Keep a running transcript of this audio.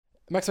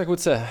Max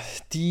Magutze,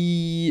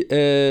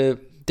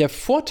 der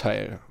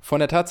Vorteil von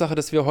der Tatsache,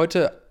 dass wir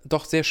heute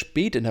doch sehr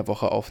spät in der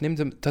Woche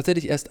aufnehmen,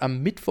 tatsächlich erst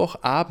am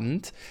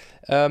Mittwochabend,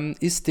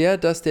 ist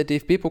dass der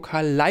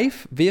DFB-Pokal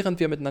live, während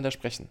wir miteinander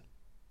sprechen,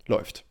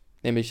 läuft.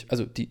 Nämlich,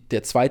 also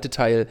der zweite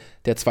Teil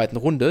der zweiten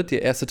Runde.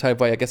 Der erste Teil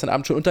war ja gestern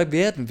Abend schon und da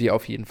werden wir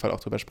auf jeden Fall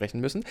auch drüber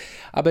sprechen müssen.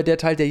 Aber der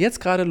Teil, der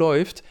jetzt gerade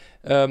läuft,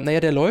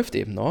 der läuft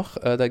eben noch.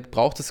 Da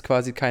braucht es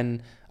quasi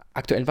keinen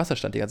aktuellen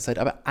Wasserstand die ganze Zeit.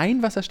 Aber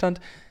ein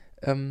Wasserstand,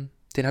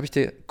 den habe ich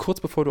dir kurz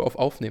bevor du auf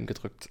Aufnehmen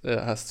gedrückt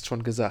hast,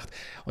 schon gesagt.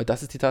 Und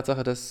das ist die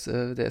Tatsache, dass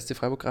der SC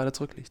Freiburg gerade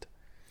zurückliegt.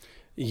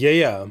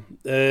 Ja.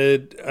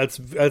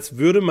 Als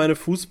würde meine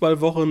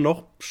Fußballwoche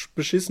noch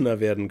beschissener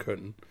werden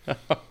können.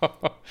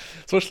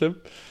 So schlimm.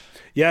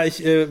 Ja,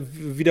 ich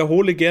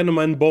wiederhole gerne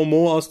meinen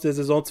Bonmot aus der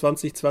Saison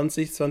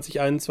 2020,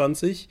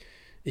 2021.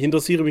 Ich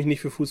interessiere mich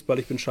nicht für Fußball,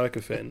 ich bin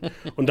Schalke-Fan.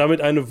 Und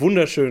damit eine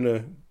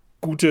wunderschöne,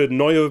 gute,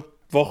 neue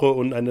Woche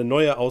und eine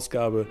neue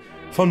Ausgabe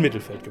von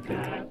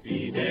Mittelfeldgeplänkel.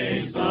 Happy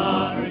days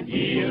are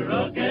here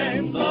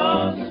again,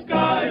 the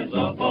skies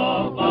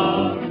above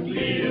are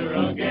clear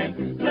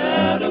again.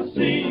 Let us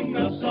sing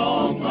a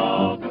song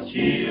of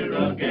cheer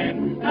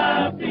again.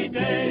 Happy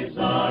days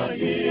are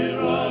here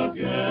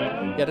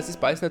again. Ja, das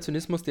ist beißender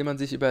Zynismus, den man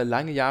sich über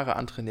lange Jahre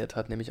antrainiert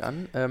hat, nehme ich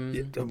an.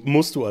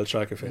 Musst du als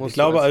Schalke-Fan. Ich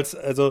glaube,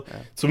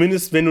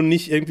 zumindest wenn du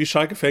nicht irgendwie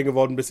Schalke-Fan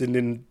geworden bist in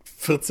den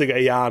 40er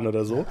Jahren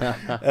oder so.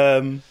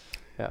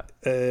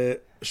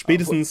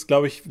 Spätestens,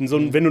 glaube ich,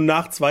 wenn du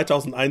nach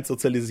 2001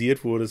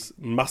 sozialisiert wurdest,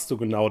 machst du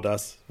genau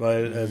das,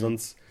 weil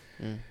sonst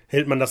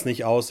hält man das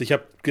nicht aus. Ich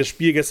habe das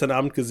Spiel gestern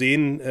Abend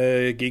gesehen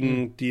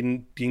gegen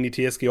die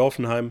TSG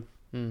Hoffenheim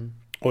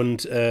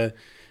und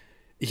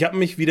ich habe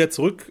mich wieder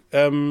zurück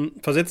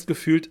versetzt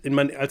gefühlt,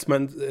 als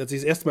ich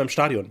das erste Mal im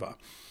Stadion war.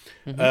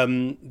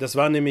 Das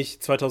war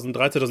nämlich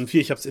 2003,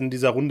 2004, ich habe es in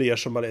dieser Runde ja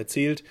schon mal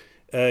erzählt,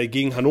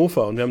 gegen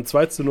Hannover und wir haben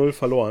 2-0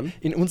 verloren.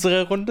 In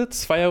unserer Runde?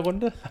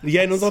 Zweierrunde?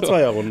 Ja, in unserer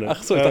Zweierrunde.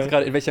 Ach so, ich dachte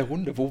gerade, in welcher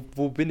Runde?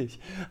 Wo bin ich?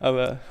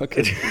 Aber,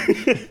 okay.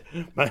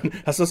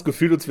 Hast du das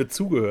Gefühl, uns wird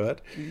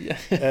zugehört?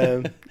 Ja.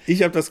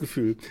 Ich habe das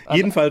Gefühl. Auf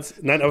jeden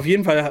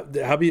Fall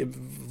habe ich,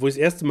 wo ich das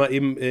erste Mal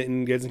eben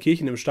in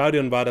Gelsenkirchen im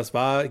Stadion war, das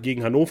war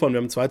gegen Hannover und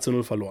wir haben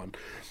 2-0 verloren.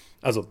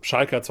 Also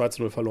Schalke hat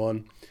 2-0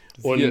 verloren.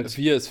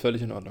 Wir ist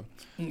völlig in Ordnung.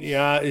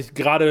 Ja,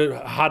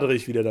 gerade hadere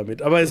ich wieder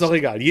damit, aber ist auch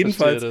egal.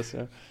 Jedenfalls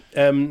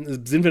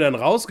sind wir dann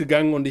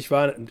rausgegangen und ich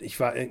war,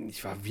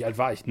 wie alt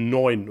war ich?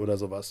 9 oder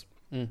sowas.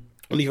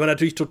 Und ich war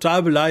natürlich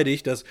total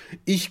beleidigt, dass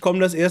ich komme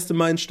das erste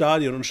Mal ins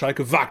Stadion und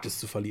Schalke wagt es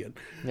zu verlieren.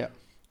 Ja.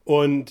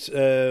 Und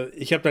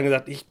ich habe dann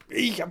gesagt,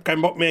 ich habe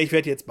keinen Bock mehr, ich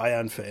werde jetzt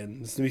Bayern-Fan.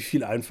 Das ist nämlich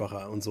viel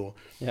einfacher und so.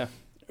 Ja.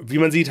 Wie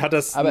man sieht, hat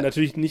das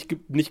natürlich nicht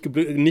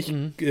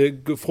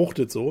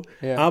gefruchtet so.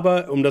 Ja.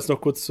 Aber, um das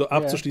noch kurz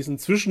abzuschließen,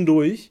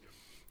 zwischendurch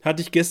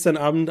hatte ich gestern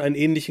Abend einen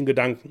ähnlichen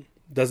Gedanken,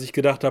 dass ich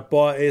gedacht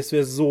habe, es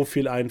wäre so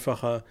viel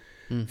einfacher,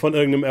 von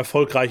irgendeinem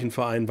erfolgreichen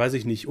Verein, weiß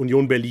ich nicht,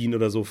 Union Berlin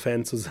oder so,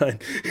 Fan zu sein.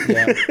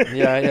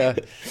 Ja.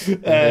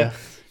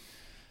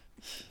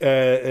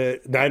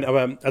 Nein,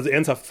 aber also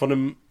ernsthaft,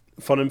 von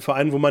einem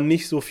Verein, wo man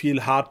nicht so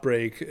viel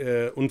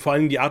Heartbreak und vor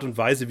allem die Art und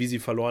Weise, wie sie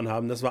verloren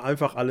haben, das war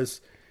einfach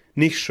alles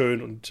nicht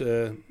schön und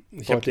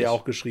ich habe dir ja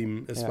auch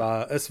geschrieben, es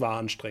war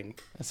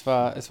anstrengend. Ich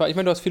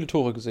meine, du hast viele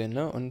Tore gesehen,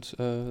 ne? Und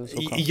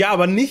ja,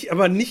 aber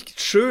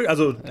nicht schön,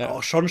 also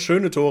auch schon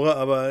schöne Tore,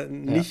 aber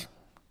nicht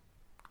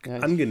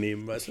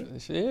angenehm, weißt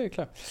du? Ja,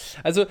 klar.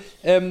 Also,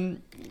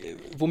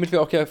 womit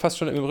wir auch ja fast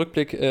schon im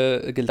Rückblick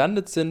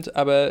gelandet sind,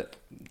 aber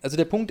also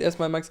der Punkt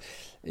erstmal, Max,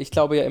 ich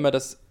glaube ja immer,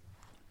 dass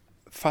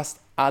fast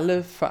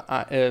alle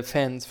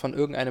Fans von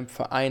irgendeinem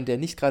Verein, der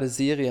nicht gerade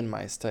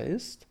Serienmeister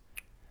ist,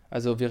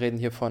 also wir reden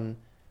hier von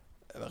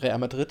Real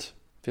Madrid,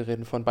 wir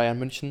reden von Bayern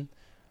München,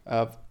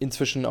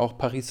 inzwischen auch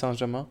Paris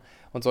Saint-Germain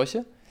und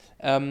solche.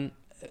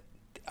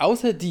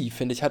 Außer die,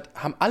 finde ich,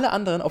 haben alle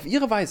anderen auf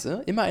ihre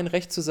Weise immer ein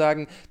Recht zu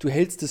sagen, du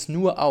hältst es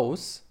nur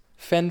aus,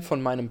 Fan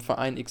von meinem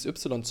Verein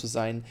XY zu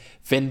sein,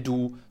 wenn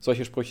du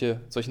solche Sprüche,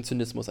 solchen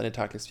Zynismus an den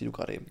Tag legst, wie du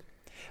gerade eben.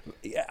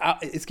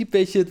 Es gibt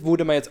welche, wo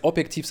man jetzt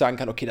objektiv sagen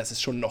kann, okay, das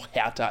ist schon noch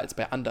härter als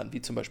bei anderen,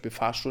 wie zum Beispiel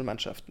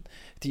Fahrstuhlmannschaften,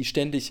 die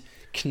ständig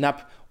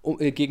knapp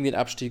gegen den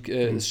Abstieg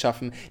es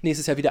schaffen,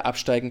 nächstes Jahr wieder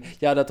absteigen,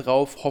 ja, da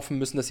drauf hoffen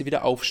müssen, dass sie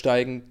wieder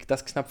aufsteigen,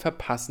 das knapp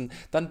verpassen,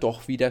 dann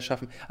doch wieder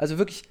schaffen. Also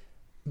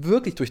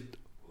wirklich durch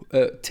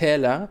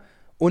Täler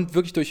und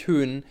wirklich durch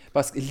Höhen,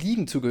 was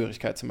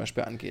Ligenzugehörigkeit zum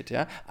Beispiel angeht,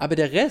 ja. Aber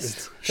der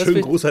Rest...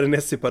 Schönen Gruß an den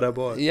SC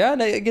Paderborn. Ja,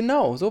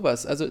 genau,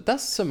 sowas. Also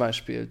das zum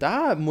Beispiel,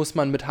 da muss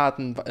man mit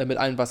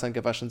allen Wassern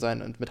gewaschen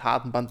sein und mit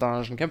harten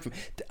Bandagen kämpfen.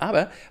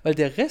 Aber, weil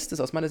der Rest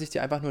ist aus meiner Sicht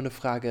ja einfach nur eine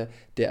Frage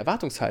der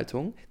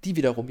Erwartungshaltung, die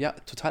wiederum ja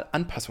total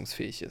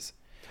anpassungsfähig ist.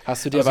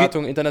 Hast du die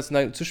Erwartung,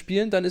 international zu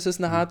spielen, dann ist es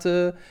eine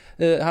harte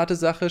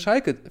Sache,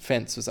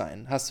 Schalke-Fan zu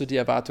sein. Hast du die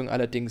Erwartung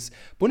allerdings,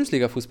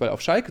 Bundesliga-Fußball auf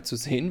Schalke zu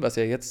sehen, was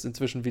ja jetzt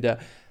inzwischen wieder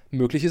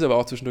möglich ist, aber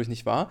auch zwischendurch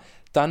nicht war,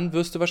 dann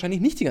wirst du wahrscheinlich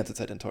nicht die ganze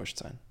Zeit enttäuscht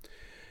sein.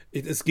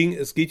 Es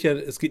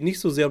geht nicht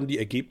so sehr um die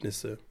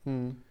Ergebnisse.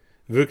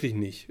 Wirklich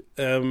nicht.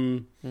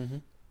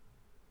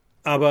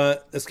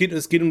 Aber es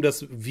geht um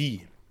das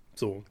Wie.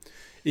 So.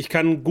 Ich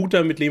kann gut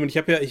damit leben. Und ich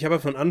habe ja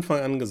von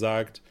Anfang an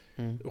gesagt,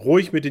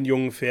 ruhig mit den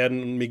jungen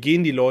Pferden. Und mir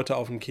gehen die Leute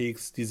auf den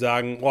Keks, die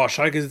sagen, oh,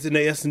 Schalke ist jetzt in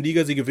der ersten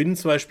Liga, sie gewinnen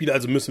 2 Spiele,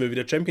 also müssen wir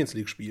wieder Champions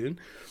League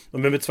spielen.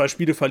 Und wenn wir 2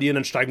 Spiele verlieren,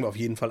 dann steigen wir auf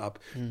jeden Fall ab.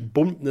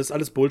 Das ist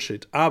alles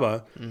Bullshit.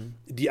 Aber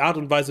die Art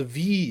und Weise,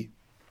 wie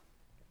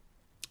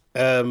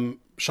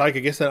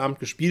Schalke gestern Abend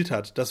gespielt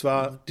hat, das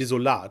war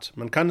desolat.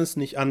 Man kann es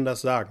nicht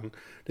anders sagen.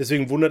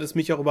 Deswegen wundert es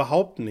mich auch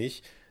überhaupt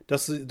nicht,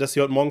 dass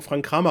sie heute Morgen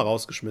Frank Kramer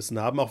rausgeschmissen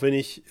haben, auch wenn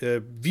ich,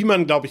 wie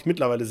man, glaube ich,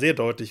 mittlerweile sehr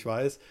deutlich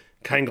weiß,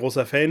 kein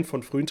großer Fan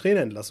von frühen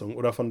Trainerentlassungen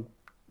oder von,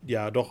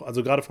 ja doch,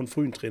 also gerade von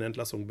frühen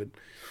Trainerentlassungen bin.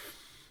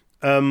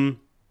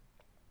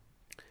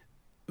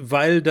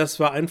 Weil das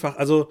war einfach,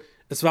 also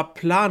es war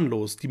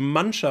planlos, die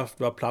Mannschaft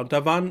war planlos,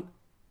 da waren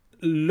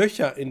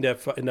Löcher in der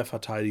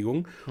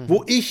Verteidigung,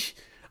 wo ich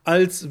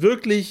als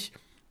wirklich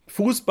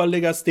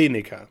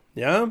Fußball-Legastheniker,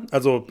 ja,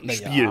 also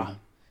spielen.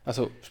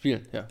 Achso,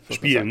 spielen, ja.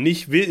 Spielen,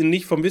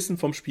 nicht vom Wissen,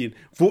 vom Spielen.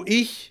 Wo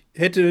ich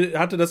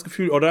hatte das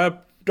Gefühl,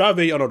 oder da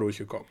wäre ich auch noch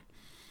durchgekommen.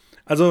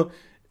 Also,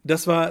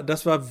 das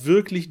war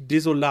wirklich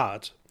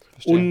desolat.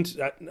 Verstehe. Und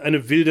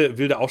eine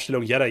wilde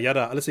Aufstellung,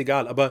 jada, alles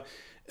egal. Aber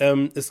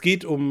es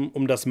geht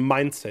um das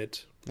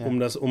Mindset,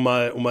 um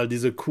mal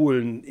diese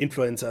coolen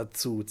Influencer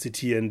zu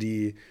zitieren,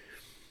 die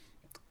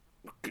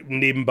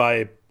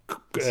nebenbei,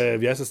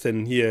 wie heißt es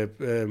denn hier,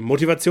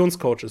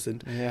 Motivationscoaches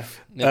sind.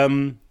 Ja.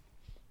 Und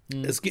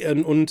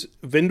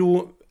wenn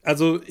du,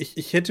 also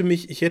ich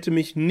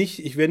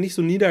wäre nicht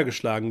so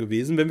niedergeschlagen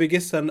gewesen, wenn wir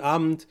gestern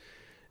Abend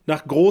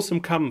nach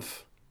großem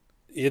Kampf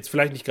jetzt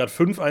vielleicht nicht gerade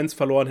 5-1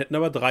 verloren hätten,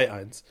 aber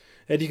 3-1.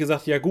 Hätte ich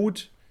gesagt, ja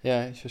gut,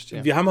 ja, ich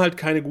verstehe. Wir haben halt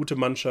keine gute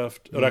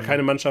Mannschaft oder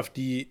keine Mannschaft,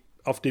 die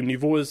auf dem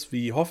Niveau ist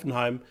wie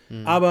Hoffenheim,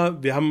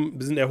 aber wir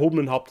sind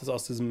erhobenen Hauptes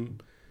aus diesem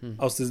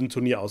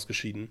Turnier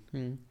ausgeschieden.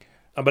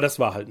 Aber das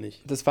war halt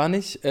nicht. Das war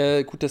nicht.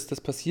 Gut, dass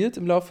das passiert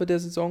im Laufe der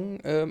Saison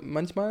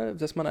manchmal,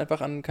 dass man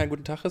einfach an keinem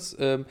guten Tag ist,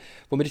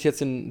 womit ich jetzt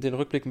den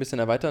Rückblick ein bisschen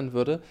erweitern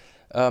würde.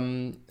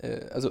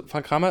 Also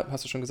Frank Kramer,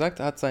 hast du schon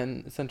gesagt, ist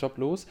sein Job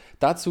los.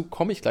 Dazu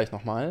komme ich gleich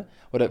nochmal,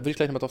 oder würde ich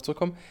gleich nochmal drauf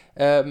zurückkommen.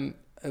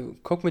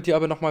 Guck mit dir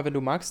aber nochmal, wenn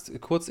du magst,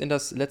 kurz in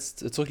das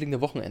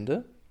zurückliegende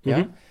Wochenende.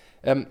 Ja?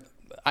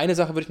 Eine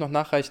Sache würde ich noch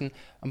nachreichen.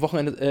 Am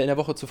Wochenende, in der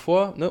Woche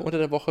zuvor, ne, unter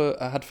der Woche,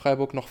 hat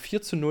Freiburg noch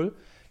 4-0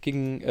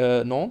 gegen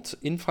Nantes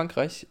in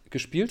Frankreich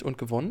gespielt und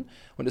gewonnen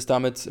und ist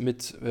damit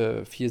mit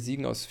 4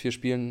 Siegen aus 4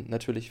 Spielen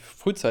natürlich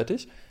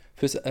frühzeitig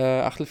fürs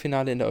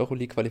Achtelfinale in der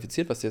Euroleague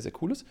qualifiziert, was sehr, sehr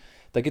cool ist.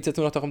 Da geht es jetzt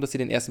nur noch darum, dass sie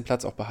den ersten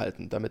Platz auch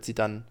behalten, damit sie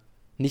dann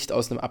nicht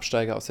aus einem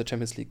Absteiger aus der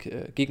Champions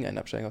League, gegen einen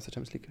Absteiger aus der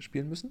Champions League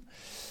spielen müssen.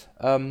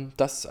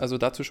 Das, also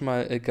dazu schon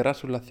mal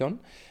Gratulation.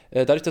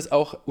 Dadurch, dass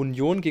auch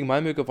Union gegen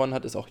Malmö gewonnen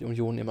hat, ist auch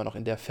Union immer noch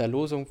in der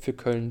Verlosung. Für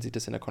Köln sieht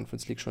es in der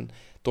Conference League schon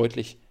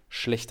deutlich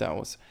schlechter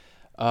aus.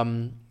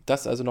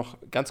 Das also noch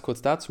ganz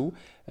kurz dazu.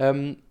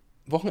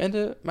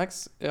 Wochenende,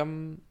 Max,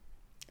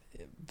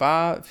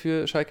 war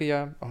für Schalke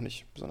ja auch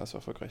nicht besonders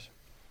erfolgreich.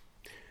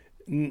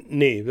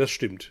 Nee, das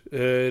stimmt.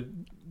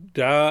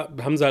 Da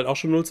haben sie halt auch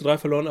schon 0-3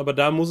 verloren, aber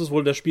da muss es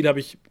wohl, das Spiel habe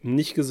ich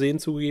nicht gesehen,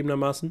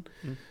 zugegebenermaßen,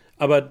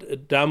 aber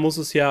da muss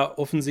es ja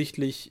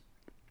offensichtlich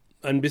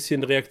ein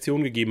bisschen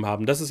Reaktion gegeben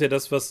haben. Das ist ja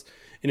das, was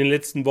in den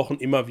letzten Wochen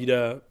immer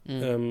wieder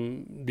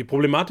die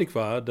Problematik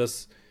war,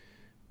 dass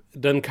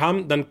dann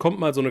kommt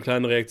mal so eine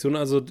kleine Reaktion.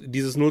 Also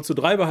dieses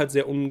 0-3 war halt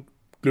sehr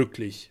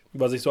unglücklich,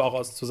 was ich so auch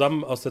aus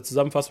der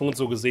Zusammenfassung und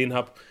so gesehen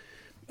habe.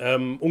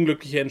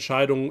 Unglückliche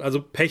Entscheidungen,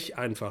 also Pech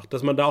einfach,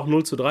 dass man da auch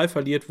 0-3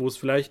 verliert, wo es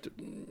vielleicht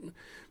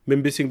mit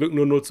ein bisschen Glück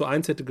nur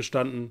 0-1 hätte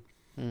gestanden.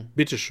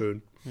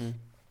 Bitteschön.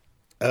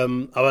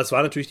 Aber es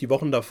war natürlich die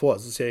Wochen davor.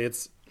 Es ist ja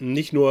jetzt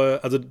nicht nur,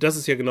 also das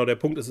ist ja genau der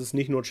Punkt, es ist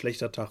nicht nur ein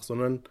schlechter Tag,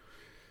 sondern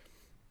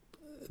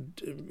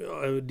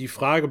die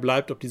Frage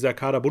bleibt, ob dieser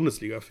Kader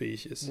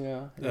Bundesliga-fähig ist.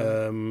 Ja.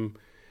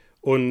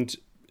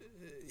 Und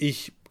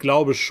ich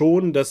glaube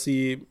schon, dass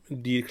sie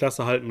die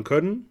Klasse halten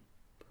können.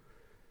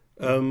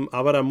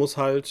 Aber da muss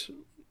halt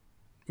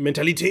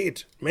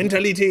Mentalität.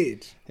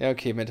 Ja,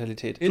 okay,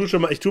 Mentalität.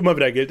 Ich tue mal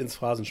wieder Geld ins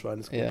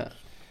Phrasenschwein. Ist gut. Ja.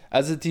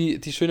 Also die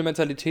schöne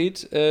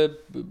Mentalität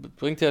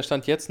bringt ja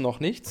Stand jetzt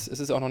noch nichts. Es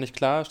ist auch noch nicht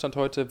klar, Stand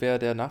heute, wer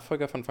der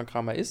Nachfolger von Frank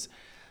Kramer ist.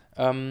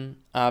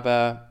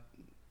 Aber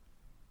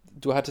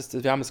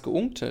wir haben es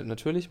geunkt,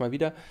 natürlich, mal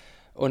wieder.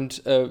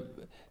 Und zu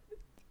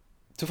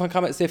Frank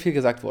Kramer ist sehr viel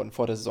gesagt worden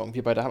vor der Saison.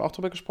 Wir beide haben auch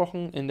darüber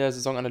gesprochen, in der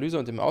Saisonanalyse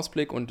und im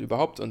Ausblick und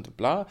überhaupt und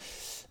bla,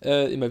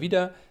 immer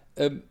wieder.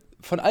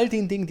 Von all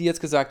den Dingen, die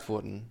jetzt gesagt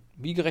wurden,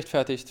 wie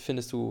gerechtfertigt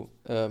findest du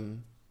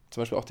zum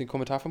Beispiel auch den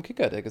Kommentar vom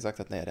Kicker, der gesagt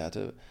hat, naja,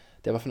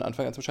 der war von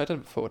Anfang an zum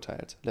Scheitern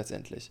verurteilt,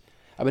 letztendlich.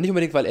 Aber nicht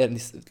unbedingt, weil er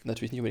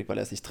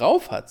es nicht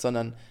drauf hat,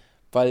 sondern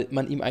weil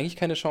man ihm eigentlich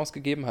keine Chance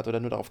gegeben hat oder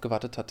nur darauf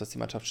gewartet hat, dass die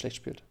Mannschaft schlecht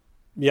spielt.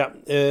 Ja,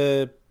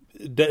 den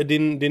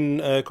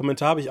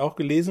Kommentar habe ich auch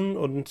gelesen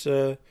und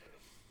wurde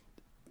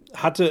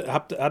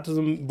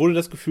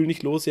das Gefühl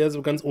nicht los, ja,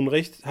 so ganz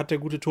unrecht hat der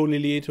gute Toni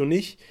Lieto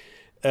nicht.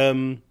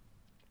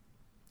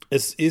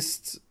 Es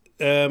ist,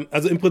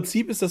 also im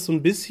Prinzip ist das so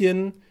ein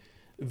bisschen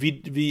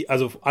wie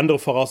also andere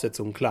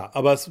Voraussetzungen, klar,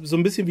 aber es ist so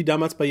ein bisschen wie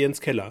damals bei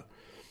Jens Keller.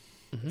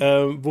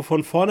 wo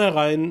von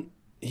vornherein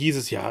hieß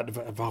es, ja,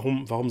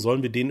 warum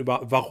sollen wir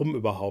warum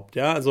überhaupt?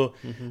 Ja, also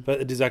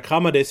dieser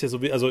Kramer, der ist ja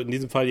so wie, also in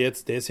diesem Fall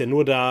jetzt, der ist ja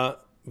nur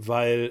da,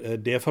 weil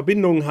der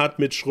Verbindungen hat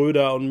mit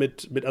Schröder und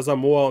mit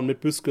Asamoah und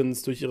mit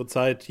Büskens durch ihre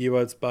Zeit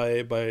jeweils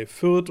bei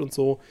Fürth und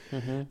so.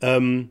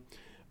 Der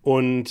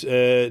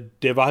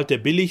war halt der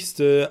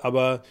billigste,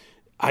 aber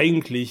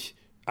eigentlich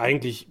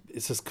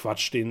ist das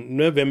Quatsch.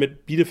 Wer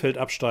mit Bielefeld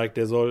absteigt,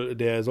 der soll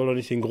doch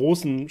nicht den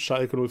großen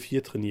Schalke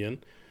 04 trainieren.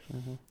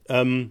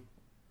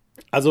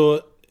 Also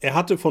er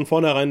hatte von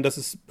vornherein, das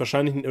ist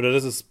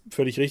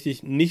völlig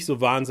richtig, nicht so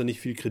wahnsinnig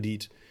viel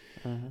Kredit.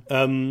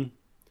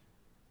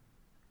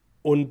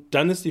 Und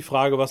dann ist die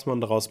Frage, was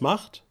man daraus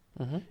macht.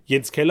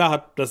 Jens Keller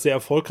hat das sehr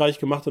erfolgreich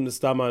gemacht und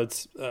ist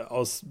damals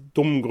aus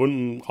dummen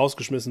Gründen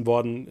rausgeschmissen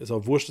worden. Ist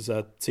auch wurscht, ist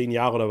ja 10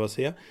 Jahre oder was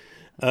her.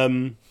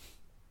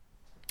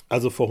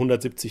 Also vor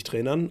 170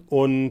 Trainern.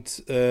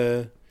 Und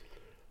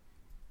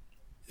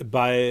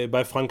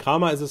bei Frank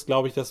Kramer ist es,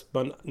 glaube ich, dass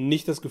man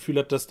nicht das Gefühl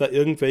hat, dass da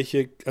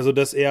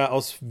dass er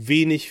aus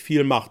wenig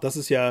viel macht. Das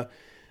ist ja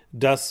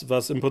das,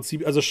 was im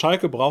Prinzip, also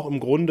Schalke braucht im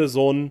Grunde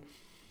so ein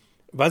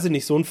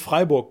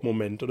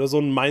Freiburg-Moment oder so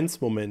ein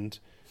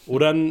Mainz-Moment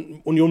oder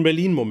ein Union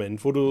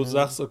Berlin-Moment, wo du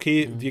sagst,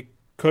 okay, wir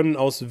können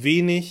aus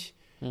wenig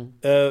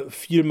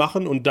viel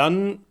machen und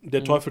dann,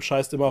 der Teufel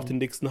scheißt immer auf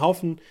den dicksten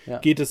Haufen,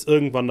 geht es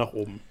irgendwann nach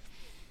oben.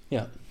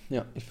 Ja,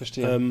 ich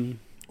verstehe.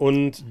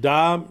 Und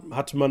da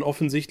hatte man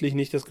offensichtlich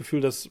nicht das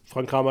Gefühl, dass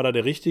Frank Kramer da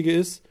der Richtige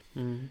ist.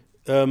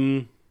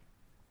 Es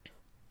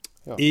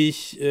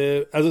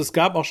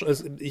gab auch,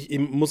 ich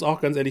muss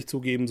auch ganz ehrlich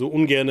zugeben, so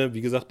ungerne, wie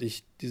gesagt,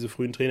 ich diese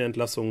frühen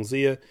Trainerentlassungen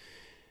sehe,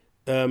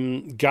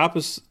 gab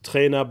es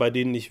Trainer, bei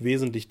denen ich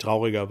wesentlich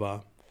trauriger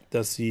war,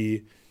 dass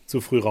sie zu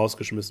früh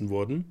rausgeschmissen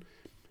wurden.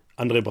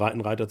 André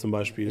Breitenreiter zum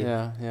Beispiel.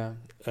 Ja.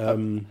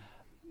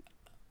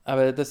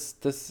 Aber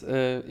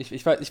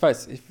ich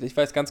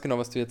weiß ganz genau,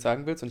 was du jetzt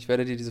sagen willst und ich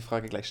werde dir diese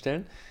Frage gleich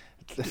stellen.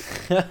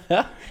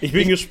 Ich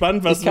bin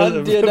gespannt, was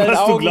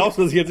du glaubst,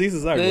 was ich jetzt nicht so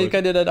sagen wollte. Ich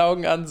kann dir deine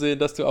Augen ansehen,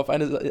 dass du auf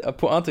eine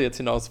Pointe jetzt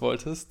hinaus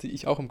wolltest, die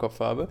ich auch im Kopf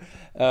habe.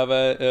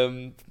 Aber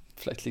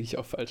vielleicht liege ich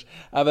auch falsch.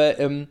 Aber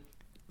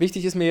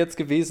wichtig ist mir jetzt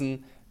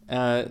gewesen,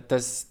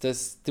 dass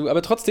du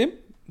aber trotzdem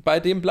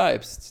bei dem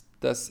bleibst.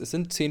 Es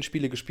sind 10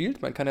 Spiele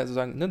gespielt. Man kann ja so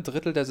sagen, ein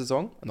Drittel der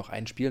Saison, noch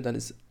ein Spiel, dann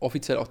ist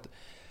offiziell auch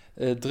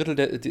Drittel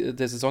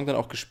der Saison dann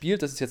auch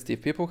gespielt. Das ist jetzt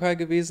DFB-Pokal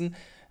gewesen.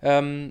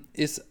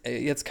 Ist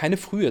jetzt keine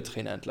frühe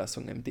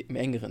Trainerentlassung im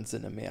engeren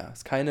Sinne mehr.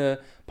 Ist keine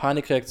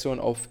Panikreaktion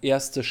auf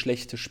erste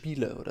schlechte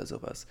Spiele oder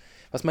sowas.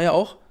 Was man ja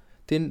auch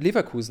den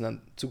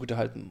Leverkusenern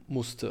zugutehalten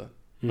musste,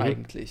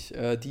 eigentlich.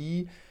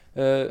 Die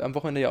am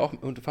Wochenende ja auch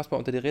unfassbar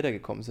unter die Räder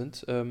gekommen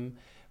sind.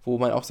 Wo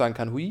man auch sagen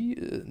kann,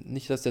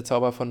 nicht, dass der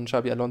Zauber von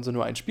Xabi Alonso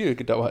nur ein Spiel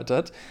gedauert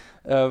hat.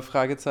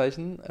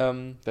 Fragezeichen.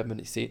 Werden wir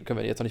nicht sehen, können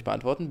wir jetzt noch nicht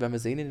beantworten, werden wir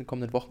sehen in den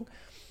kommenden Wochen.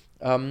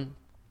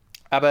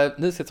 Aber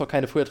ist jetzt noch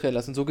keine frühe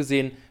Trainerentlassung. So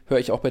gesehen höre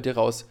ich auch bei dir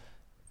raus,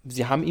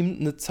 sie haben ihm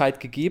eine Zeit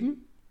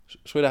gegeben.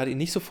 Schröder hat ihn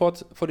nicht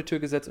sofort vor die Tür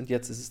gesetzt und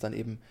jetzt ist es dann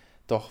eben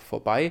doch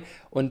vorbei.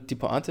 Und die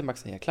Pointe,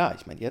 Max, ja klar,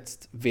 ich meine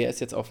wer ist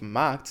jetzt auf dem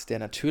Markt, der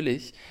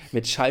natürlich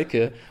mit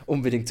Schalke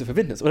unbedingt zu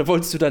verbinden ist? Oder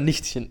wolltest du da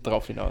nicht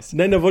drauf hinaus?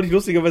 Nein, da wollte ich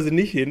lustigerweise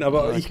nicht hin,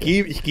 aber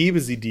okay. ich gebe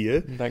sie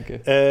dir.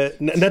 Danke.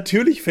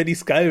 Natürlich fände ich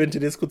es geil, wenn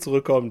Tedesco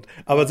zurückkommt,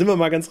 aber sind wir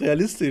mal ganz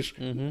realistisch.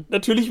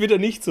 Natürlich wird er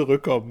nicht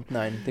zurückkommen.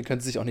 Nein, den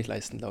können sie sich auch nicht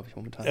leisten, glaube ich,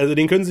 momentan. Also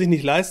den können sie sich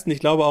nicht leisten. Ich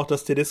glaube auch,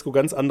 dass Tedesco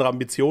ganz andere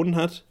Ambitionen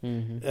hat.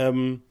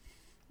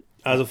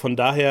 Also von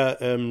daher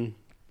okay.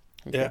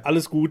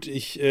 Alles gut.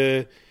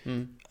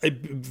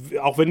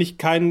 Auch wenn ich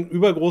kein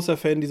übergroßer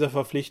Fan dieser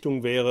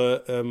Verpflichtung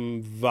wäre,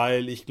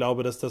 weil ich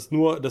glaube, dass das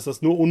nur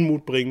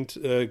Unmut bringt,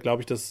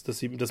 glaube ich, dass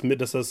das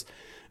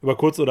über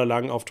kurz oder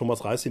lang auf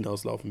Thomas Reis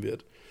hinauslaufen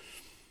wird.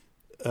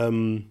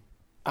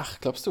 Ach,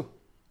 glaubst du?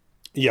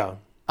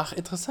 Ja. Ach,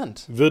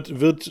 interessant.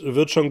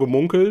 Wird schon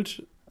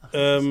gemunkelt. Ach,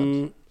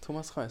 interessant.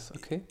 Thomas Reis,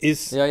 okay.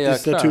 Ist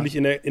natürlich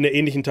in der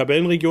ähnlichen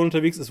Tabellenregion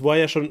unterwegs. Es war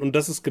ja schon, und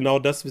das ist genau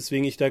das,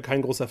 weswegen ich da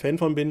kein großer Fan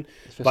von bin,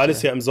 weil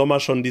es ja im Sommer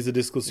schon diese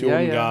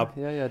Diskussion gab.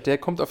 Ja, der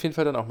kommt auf jeden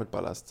Fall dann auch mit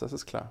Ballast, das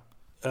ist klar.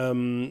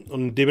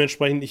 Und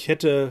dementsprechend, ich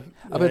hätte...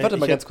 Aber warte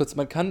mal ganz kurz,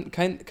 man kann,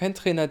 kein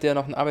Trainer, der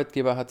noch einen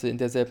Arbeitgeber hatte in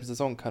derselben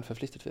Saison, kann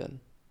verpflichtet werden.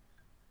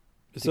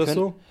 Ist das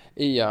so?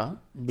 Ja.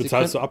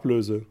 Bezahlst du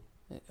Ablöse?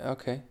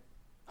 Okay.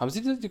 Haben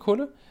Sie die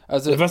Kohle?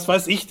 Also, was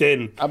weiß ich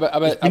denn?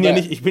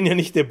 Ich bin ja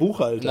nicht der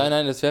Buchhalter.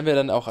 Nein, das werden wir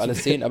dann auch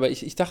alles sehen. Aber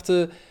ich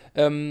dachte,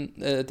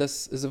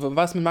 so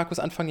war es mit Markus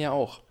Anfang ja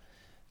auch.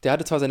 Der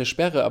hatte zwar seine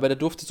Sperre, aber der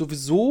durfte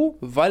sowieso,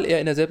 weil er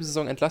in derselben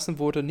Saison entlassen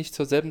wurde, nicht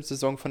zur selben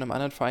Saison von einem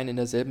anderen Verein in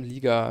derselben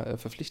Liga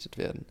verpflichtet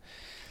werden.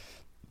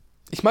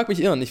 Ich mag mich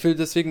irren. Ich will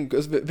deswegen,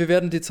 wir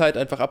werden die Zeit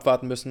einfach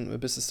abwarten müssen,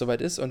 bis es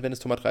soweit ist. Und wenn es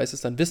Thomas Reis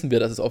ist, dann wissen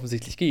wir, dass es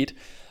offensichtlich geht.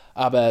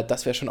 Aber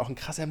das wäre schon auch ein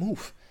krasser Move.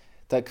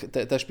 Da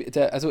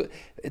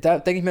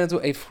denke ich mir dann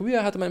so,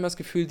 früher hatte man immer das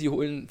Gefühl, die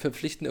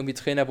verpflichten irgendwie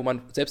Trainer, wo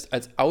man selbst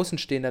als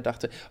Außenstehender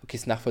dachte, okay,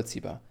 ist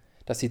nachvollziehbar,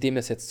 dass sie dem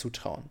das jetzt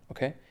zutrauen,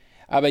 okay?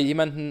 Aber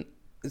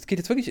es geht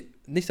jetzt wirklich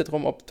nicht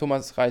darum, ob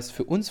Thomas Reis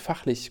für uns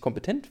fachlich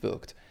kompetent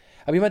wirkt,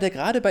 Aber jemand, der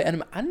gerade bei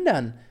einem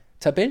anderen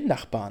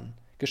Tabellennachbarn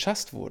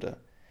geschasst wurde,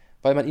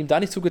 weil man ihm da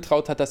nicht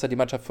zugetraut hat, dass er die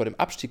Mannschaft vor dem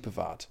Abstieg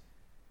bewahrt,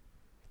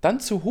 dann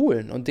zu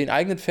holen und den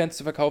eigenen Fans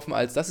zu verkaufen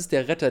als, das ist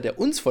der Retter, der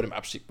uns vor dem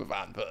Abstieg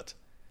bewahren wird,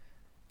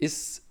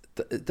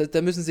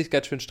 da müssen sie sich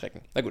ganz schön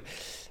strecken. Na gut.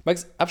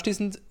 Max,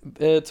 abschließend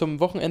zum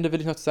Wochenende will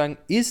ich noch sagen,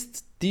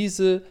 ist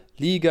diese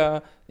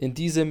Liga in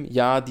diesem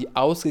Jahr die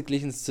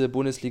ausgeglichenste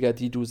Bundesliga,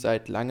 die du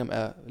seit langem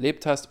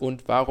erlebt hast?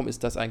 Und warum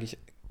ist das eigentlich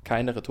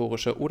keine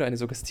rhetorische oder eine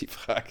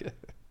Suggestivfrage?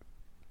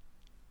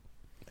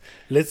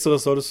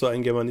 Letzteres solltest du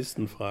einen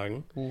Germanisten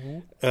fragen.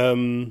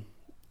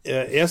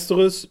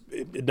 Ersteres,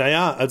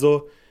 naja,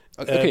 also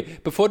Okay,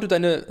 bevor du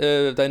deine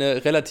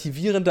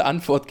relativierende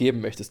Antwort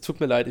geben möchtest, tut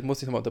mir leid, ich muss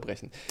dich nochmal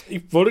unterbrechen.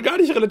 Ich wollte gar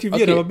nicht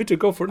relativieren, Okay. aber bitte,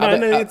 go for it.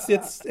 Nein,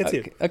 jetzt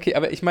erzähl. Okay,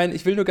 aber ich meine,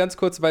 ich will nur ganz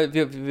kurz, weil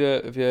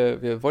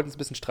wir wollten es ein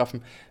bisschen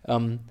straffen.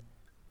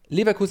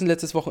 Leverkusen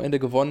letztes Wochenende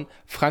gewonnen,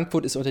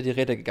 Frankfurt ist unter die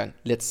Räder gegangen,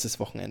 letztes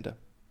Wochenende.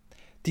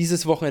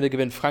 Dieses Wochenende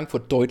gewinnt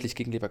Frankfurt deutlich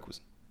gegen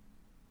Leverkusen.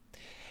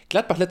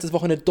 Gladbach letztes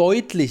Wochenende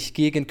deutlich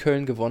gegen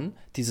Köln gewonnen,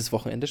 dieses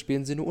Wochenende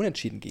spielen sie nur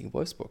unentschieden gegen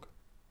Wolfsburg.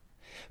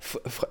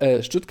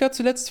 Stuttgart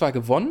zuletzt zwar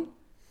gewonnen,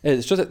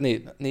 stimmt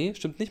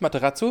nicht,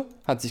 Materazzo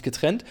hat sich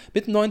getrennt,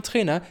 mit einem neuen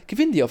Trainer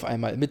gewinnen die auf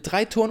einmal mit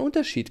 3 Toren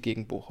Unterschied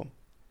gegen Bochum.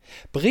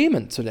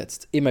 Bremen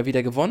zuletzt immer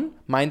wieder gewonnen,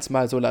 Mainz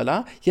mal so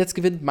lala, jetzt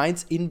gewinnt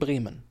Mainz in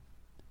Bremen.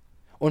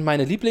 Und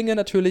meine Lieblinge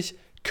natürlich,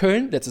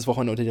 Köln, letztes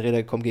Wochenende unter die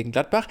Räder gekommen gegen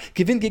Gladbach,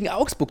 gewinnt gegen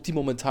Augsburg, die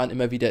momentan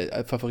immer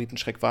wieder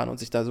Favoritenschreck waren und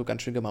sich da so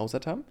ganz schön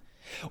gemausert haben.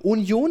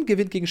 Union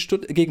gewinnt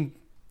gegen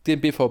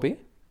den BVB.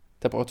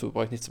 Da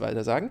brauche ich nichts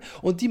weiter sagen.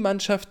 Und die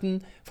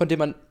Mannschaften, von denen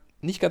man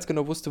nicht ganz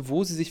genau wusste,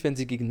 wo sie sich, wenn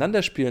sie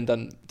gegeneinander spielen,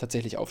 dann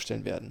tatsächlich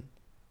aufstellen werden,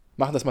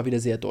 machen das mal wieder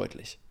sehr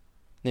deutlich.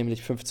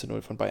 Nämlich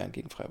 5:0 von Bayern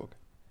gegen Freiburg.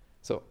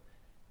 So.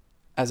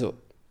 Also,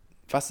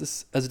 das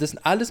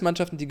sind alles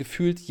Mannschaften, die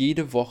gefühlt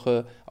jede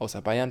Woche,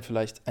 außer Bayern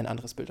vielleicht, ein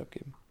anderes Bild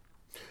abgeben.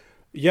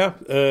 Ja,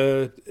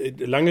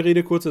 lange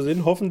Rede, kurzer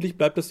Sinn. Hoffentlich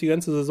bleibt das die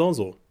ganze Saison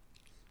so.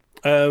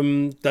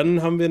 Dann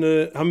haben wir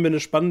eine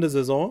spannende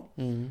Saison.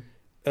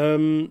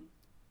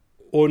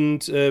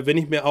 Und wenn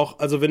ich mir auch,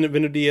 also wenn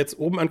du dir jetzt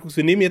oben anguckst,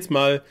 wir nehmen jetzt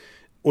mal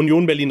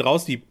Union Berlin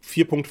raus, die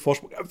 4 Punkte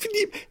Vorsprung.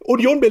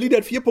 Union Berlin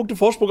hat 4 Punkte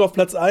Vorsprung auf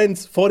Platz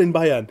 1 vor den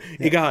Bayern.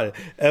 Ja. Egal.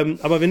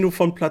 Aber wenn du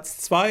von Platz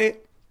 2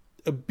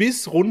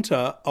 bis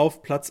runter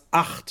auf Platz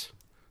 8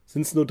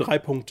 sind es nur 3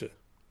 Punkte.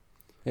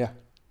 Ja.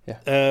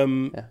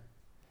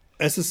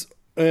 Es ist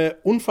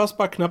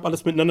unfassbar knapp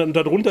alles miteinander. Und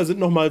darunter sind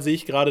nochmal, sehe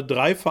ich gerade,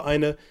 3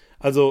 Vereine,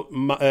 also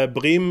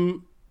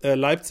Bremen,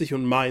 Leipzig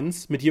und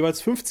Mainz mit jeweils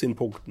 15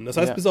 Punkten. Das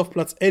heißt, bis auf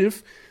Platz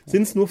 11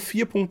 sind es nur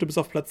 4 Punkte bis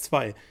auf Platz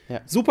 2.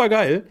 Ja. Super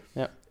geil.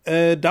 Ja.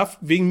 Darf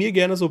wegen mir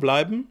gerne so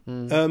bleiben.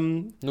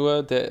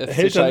 Nur der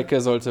FC Schalke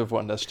sollte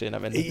woanders stehen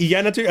am Ende.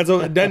 Ja, natürlich.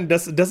 Also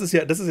das ist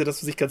ja das,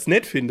 was ich ganz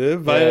nett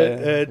finde,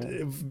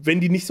 weil wenn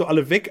die nicht so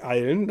alle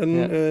wegeilen,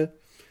 dann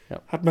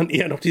hat man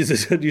eher noch die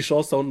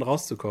Chance, da unten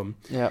rauszukommen.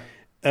 Ja.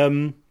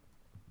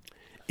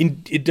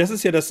 Das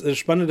ist ja das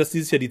Spannende, dass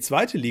dieses Jahr die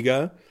zweite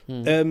Liga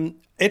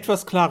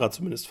etwas klarer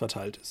zumindest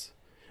verteilt ist.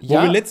 Wo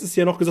wir letztes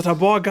Jahr noch gesagt haben,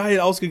 boah, geil,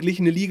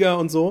 ausgeglichene Liga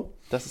und so.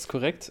 Das ist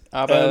korrekt,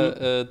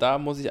 aber da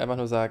muss ich einfach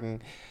nur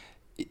sagen,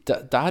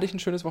 da hatte ich ein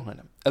schönes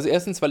Wochenende. Also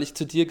erstens, weil ich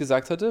zu dir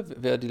gesagt hatte,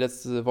 wer die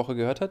letzte Woche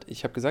gehört hat,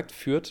 ich habe gesagt,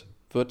 Fürth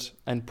wird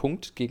einen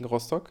Punkt gegen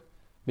Rostock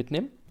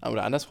mitnehmen,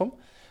 oder andersrum.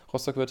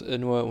 Rostock wird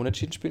nur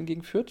unentschieden spielen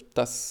gegen Fürth.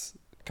 Das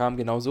kam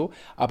genau so.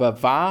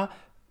 Aber war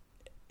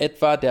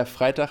etwa der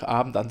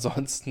Freitagabend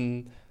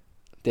ansonsten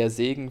der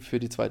Segen für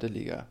die zweite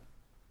Liga?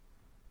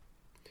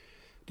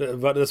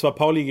 Das war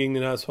Pauli gegen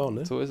den HSV,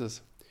 ne? So ist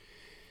es.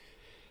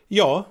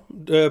 Ja,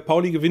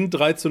 Pauli gewinnt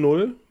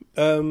 3:0.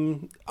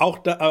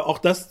 Auch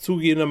das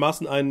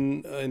zugegebenermaßen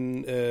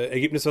ein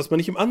Ergebnis, was man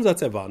nicht im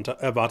Ansatz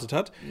erwartet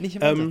hat. Nicht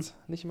im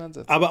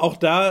Ansatz. Aber auch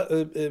da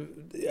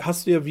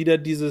hast du ja wieder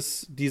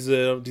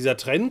dieser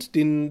Trend,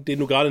 den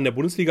du gerade in der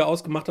Bundesliga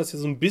ausgemacht hast, ja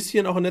so ein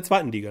bisschen auch in der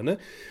zweiten Liga, ne?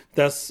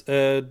 Dass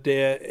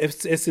der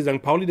SC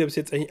St. Pauli, der bis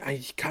jetzt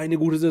eigentlich keine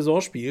gute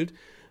Saison spielt,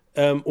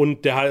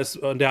 und der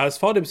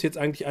HSV, der bis jetzt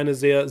eigentlich eine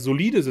sehr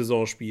solide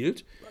Saison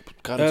spielt.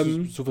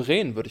 Gerade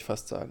souverän, würde ich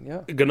fast sagen,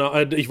 ja. Genau,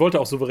 ich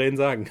wollte auch souverän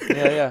sagen.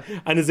 Ja.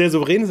 Eine sehr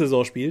souveräne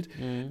Saison spielt.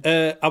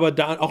 Aber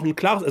da auch ein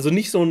klares, also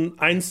nicht so ein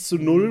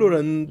 1:0 oder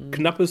ein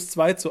knappes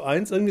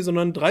 2:1 irgendwie,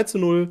 sondern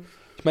 3:0.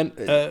 Ich meine,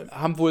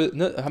 haben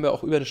wir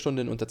auch über eine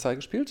Stunde in Unterzahl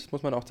gespielt,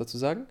 muss man auch dazu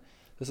sagen.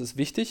 Das ist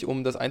wichtig,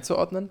 um das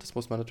einzuordnen, das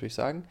muss man natürlich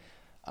sagen.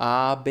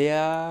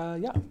 Aber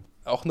ja,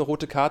 auch eine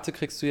rote Karte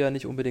kriegst du ja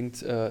nicht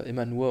unbedingt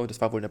immer nur, und das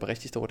war wohl eine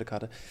berechtigte rote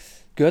Karte.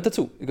 Gehört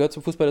zum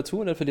Fußball dazu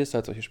und dann verlierst du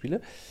halt solche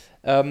Spiele.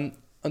 Und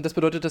das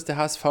bedeutet, dass der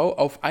HSV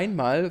auf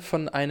einmal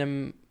von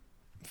einem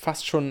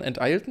fast schon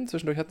enteilten,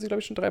 zwischendurch hatten sie,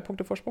 glaube ich, schon 3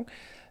 Punkte Vorsprung,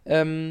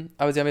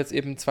 aber sie haben jetzt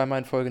eben 2-mal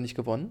in Folge nicht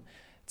gewonnen.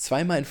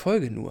 2-mal in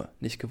Folge nur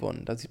nicht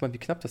gewonnen. Da sieht man, wie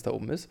knapp das da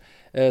oben ist.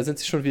 Sind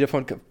sie schon wieder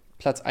von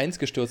Platz 1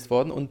 gestürzt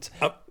worden und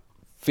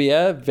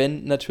wer,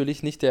 wenn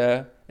natürlich nicht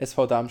der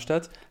SV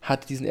Darmstadt,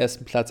 hat diesen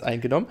ersten Platz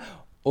eingenommen.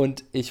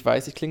 Und ich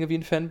weiß, ich klinge wie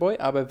ein Fanboy,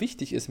 aber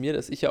wichtig ist mir,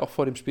 dass ich ja auch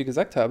vor dem Spiel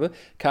gesagt habe,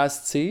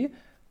 KSC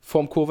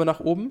Formkurve nach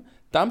oben,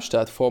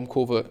 Darmstadt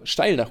Formkurve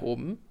steil nach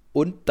oben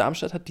und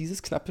Darmstadt hat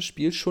dieses knappe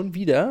Spiel schon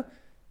wieder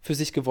für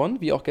sich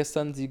gewonnen, wie auch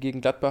gestern sie gegen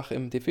Gladbach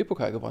im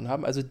DFB-Pokal gewonnen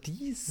haben. Also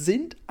die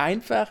sind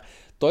einfach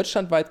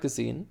deutschlandweit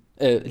gesehen,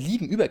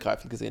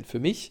 ligenübergreifend gesehen, für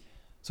mich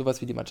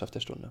sowas wie die Mannschaft der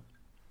Stunde.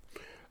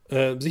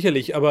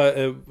 Sicherlich,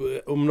 aber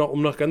um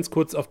noch ganz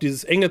kurz auf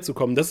dieses Enge zu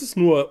kommen, das ist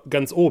nur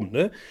ganz oben,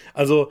 ne?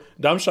 Also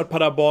Darmstadt,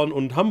 Paderborn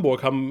und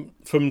Hamburg haben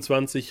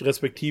 25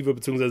 respektive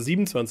beziehungsweise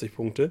 27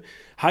 Punkte.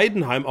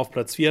 Heidenheim auf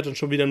Platz 4 hat dann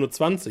schon wieder nur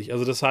 20.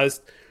 Also das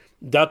heißt,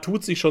 da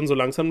tut sich schon so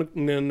langsam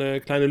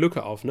eine kleine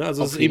Lücke auf, ne?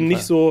 Also es ist eben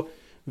nicht so,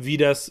 wie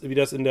das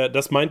in der,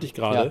 das meinte ich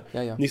gerade,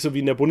 Ja. nicht so wie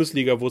in der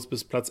Bundesliga, wo es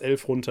bis Platz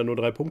 11 runter nur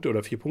 3 Punkte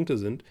oder 4 Punkte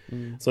sind,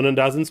 sondern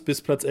da sind es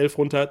bis Platz 11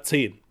 runter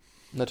 10.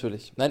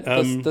 Natürlich. Nein,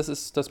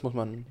 das muss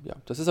man, ja.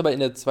 Das ist aber in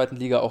der zweiten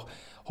Liga auch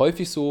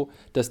häufig so,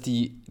 dass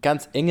die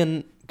ganz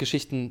engen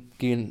Geschichten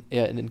gehen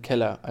eher in den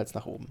Keller als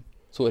nach oben.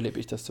 So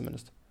erlebe ich das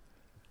zumindest.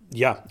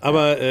 Ja,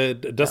 aber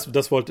das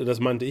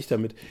meinte ich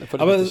damit.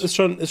 Aber es ist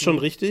schon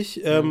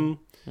richtig.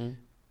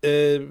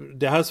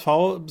 Der HSV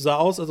sah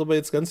aus, als ob er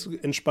jetzt ganz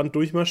entspannt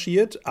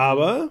durchmarschiert,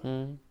 aber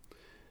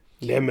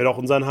lernen wir doch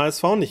unseren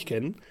HSV nicht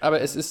kennen. Aber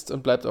es ist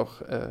und bleibt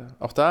auch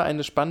da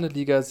eine spannende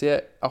Liga,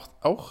 sehr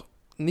auch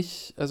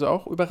nicht, also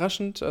auch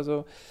überraschend.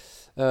 Also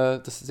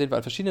das sehen wir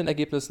an verschiedenen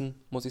Ergebnissen,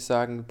 muss ich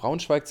sagen.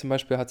 Braunschweig zum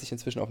Beispiel hat sich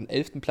inzwischen auf den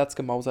 11. Platz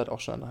gemausert, auch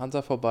schon an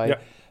Hansa vorbei.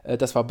 Ja.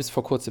 Das war bis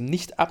vor kurzem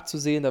nicht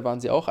abzusehen, da waren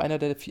sie auch einer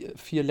der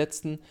vier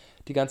Letzten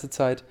die ganze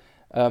Zeit.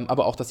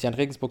 Aber auch, dass Jan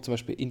Regensburg zum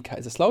Beispiel in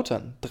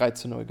Kaiserslautern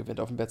 3-0 gewinnt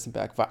auf dem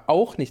Betzenberg, war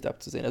auch nicht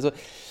abzusehen. Also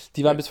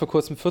die waren bis vor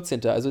kurzem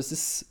 14. Also es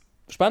ist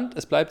spannend,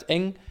 es bleibt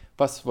eng.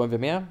 Was wollen wir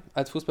mehr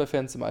als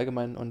Fußballfans im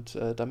Allgemeinen? Und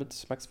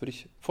damit, Max, würde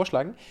ich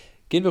vorschlagen,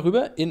 gehen wir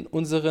rüber in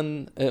unser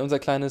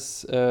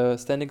kleines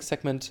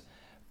Standing-Segment.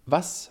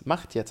 Was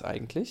macht jetzt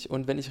eigentlich?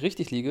 Und wenn ich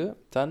richtig liege,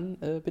 dann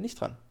bin ich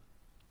dran.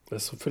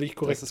 Das ist völlig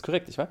korrekt. Das ist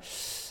korrekt, nicht wahr?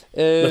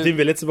 Nachdem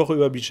wir letzte Woche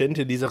über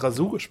Vicente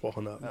Lizarazu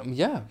gesprochen haben.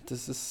 Ja,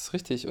 das ist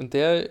richtig. Und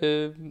der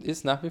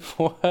ist nach wie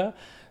vor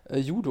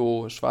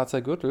Judo,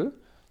 schwarzer Gürtel.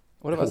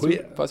 Oder was?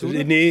 Was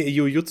Judo? Nee,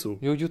 Jujutsu.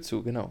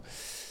 Jujutsu, genau.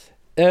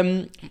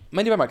 Mein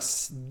lieber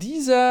Max,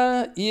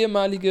 dieser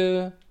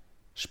ehemalige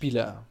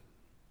Spieler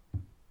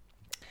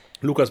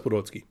Lukas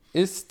Podolski.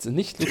 Ist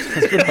nicht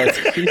Lukas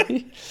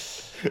Podolski.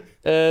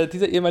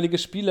 Dieser ehemalige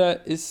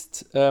Spieler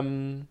ist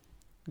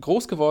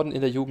groß geworden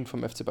in der Jugend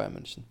vom FC Bayern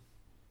München.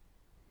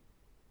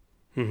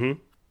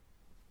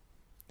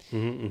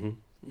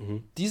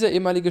 Dieser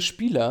ehemalige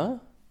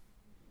Spieler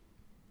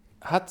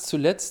hat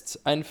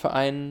zuletzt einen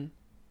Verein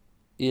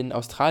in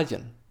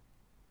Australien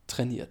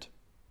trainiert.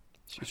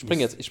 Ich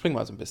springe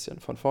mal so ein bisschen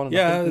von vorne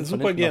nach hinten,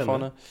 super von gerne. Nach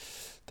vorne.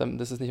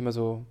 Das ist nicht immer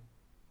so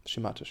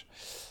schematisch.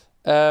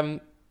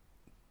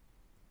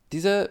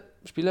 Dieser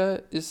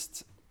Spieler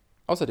ist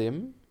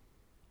außerdem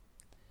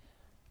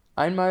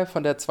einmal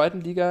von der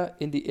zweiten Liga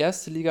in die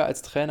erste Liga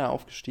als Trainer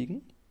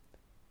aufgestiegen,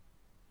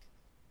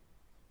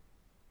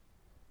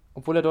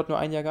 obwohl er dort nur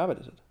ein Jahr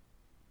gearbeitet hat.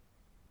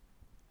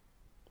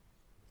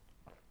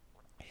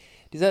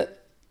 Dieser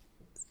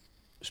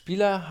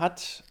Spieler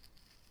hat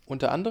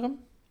unter anderem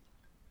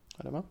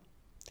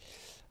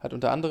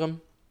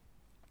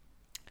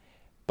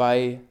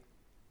bei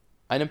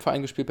einem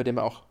Verein gespielt, bei dem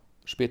er auch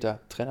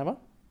später Trainer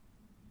war,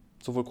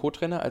 sowohl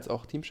Co-Trainer als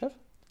auch Teamchef.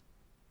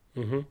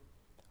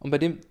 Und bei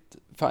dem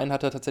Verein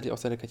hat er tatsächlich auch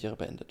seine Karriere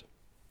beendet.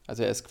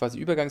 Also er ist quasi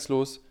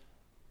übergangslos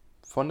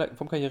vom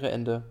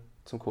Karriereende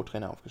zum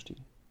Co-Trainer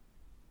aufgestiegen.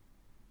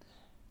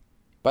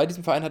 Bei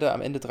diesem Verein hat er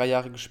am Ende 3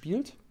 Jahre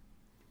gespielt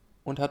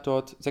und hat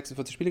dort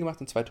 46 Spiele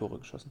gemacht und 2 Tore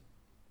geschossen.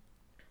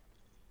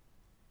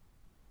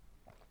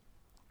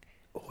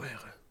 Oh,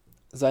 Ehre.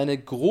 Seine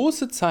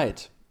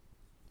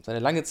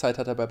lange Zeit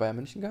hat er bei Bayern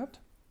München gehabt.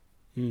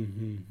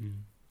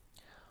 Und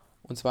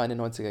zwar in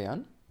den 90er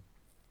Jahren.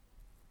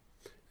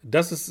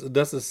 Das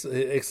ist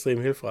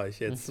extrem hilfreich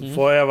jetzt.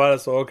 Vorher war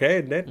das so,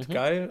 okay, nett,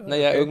 geil.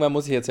 Naja, okay. Irgendwann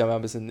muss ich jetzt ja mal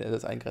ein bisschen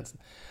das eingrenzen.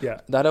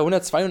 Ja. Da hat er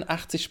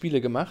 182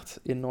 Spiele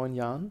gemacht in 9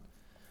 Jahren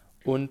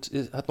und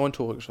hat 9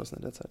 Tore geschossen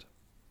in der Zeit.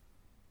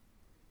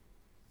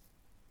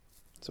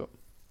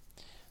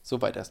 So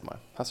weit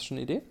erstmal. Hast du schon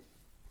eine Idee?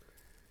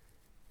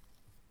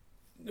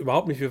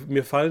 Überhaupt nicht.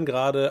 Mir fallen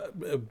gerade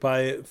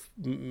bei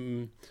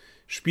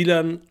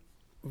Spielern,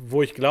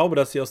 wo ich glaube,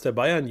 dass sie aus der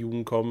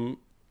Bayern-Jugend kommen,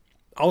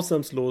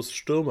 ausnahmslos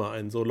Stürmer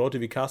ein. So Leute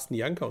wie Carsten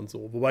Janker und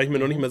so. Wobei ich mir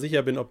noch nicht mal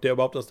sicher bin, ob der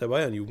überhaupt aus der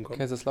Bayern-Jugend kommt.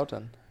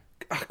 Kaiserslautern.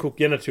 Ach, guck,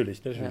 ja,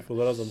 natürlich. Ja. Wo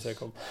soll er sonst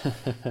herkommen?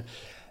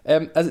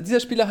 Also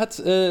dieser Spieler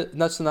hat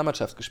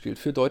Nationalmannschaft gespielt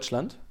für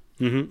Deutschland.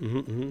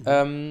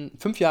 5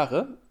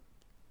 Jahre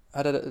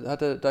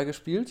hat er da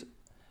gespielt.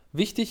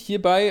 Wichtig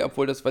hierbei,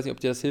 obwohl das, weiß nicht, ob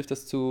dir das hilft,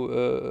 das zu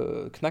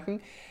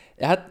knacken,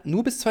 er hat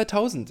nur bis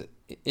 2000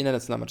 in der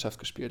Nationalmannschaft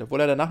gespielt,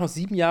 obwohl er danach noch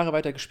 7 Jahre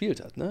weiter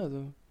gespielt hat. Ne?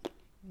 Also,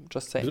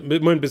 just saying.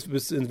 Moment,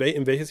 bis in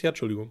welches Jahr,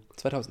 Entschuldigung?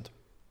 2000.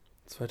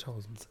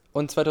 2000.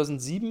 Und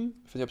 2007,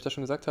 ich weiß nicht, ob ich das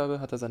schon gesagt habe,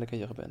 hat er seine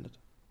Karriere beendet.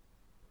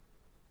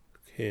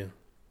 Okay.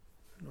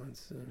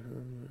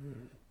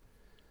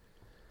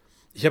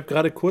 Ich habe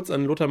gerade kurz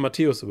an Lothar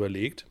Matthäus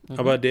überlegt,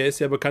 aber der ist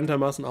ja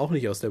bekanntermaßen auch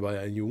nicht aus der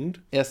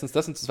Bayern-Jugend. Erstens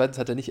das und zweitens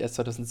hat er nicht erst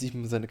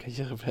 2007 seine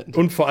Karriere beendet.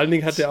 Und vor allen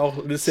Dingen ist er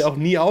auch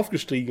nie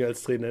aufgestiegen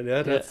als Trainer. Der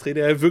hat als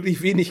Trainer ja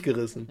wirklich wenig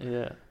gerissen.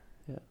 Ja.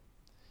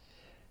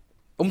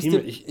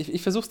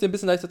 Ich versuche es dir ein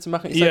bisschen leichter zu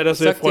machen.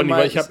 Das wäre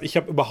freundlich, weil ich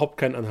hab überhaupt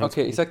keinen Anhaltspunkt.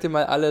 Okay, ich sag dir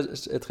mal alle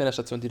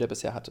Trainerstationen, die der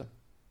bisher hatte.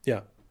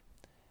 Ja.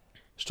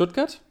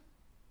 Stuttgart,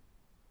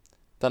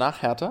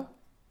 danach Hertha,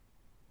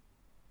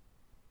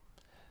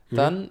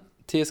 dann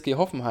TSG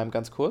Hoffenheim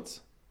ganz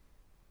kurz,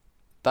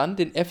 dann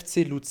den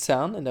FC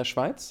Luzern in der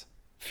Schweiz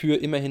für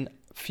immerhin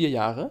 4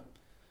 Jahre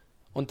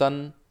und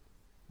dann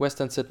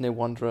Western Sydney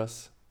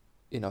Wanderers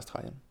in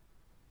Australien.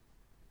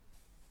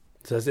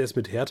 Das heißt, er ist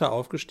mit Hertha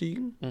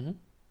aufgestiegen?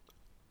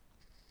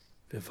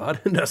 Wer war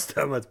denn das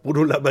damals?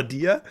 Bruno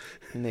Labbadia?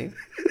 Nee.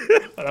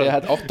 Der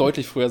hat auch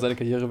deutlich früher seine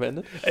Karriere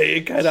beendet.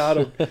 Ey, keine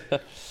Ahnung.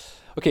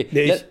 Okay,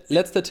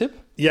 letzter Tipp.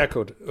 Ja,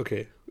 gut,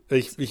 okay.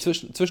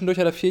 Zwischendurch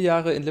hat er 4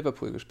 Jahre in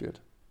Liverpool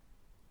gespielt.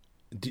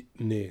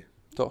 Nee.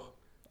 Doch.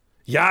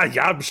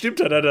 Ja,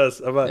 bestimmt hat er das,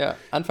 aber... Ja,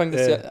 Anfang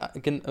des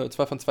Jahres,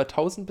 zwar von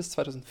 2000 bis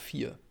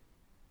 2004.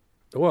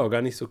 Oh,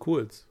 gar nicht so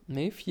cool.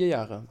 Nee, 4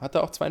 Jahre. Hat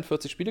er auch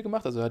 42 Spiele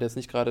gemacht, also hat er jetzt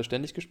nicht gerade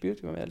ständig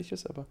gespielt, wenn man ehrlich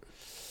ist, aber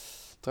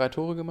 3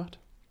 Tore gemacht.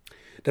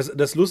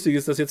 Das Lustige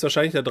ist, dass jetzt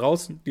wahrscheinlich da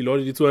draußen die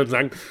Leute, die zuhören,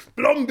 sagen,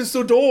 Blom, bist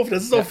du doof,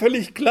 das ist doch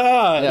völlig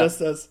klar, dass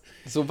das...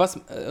 So, was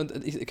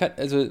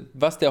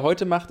der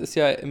heute macht, ist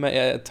ja immer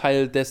eher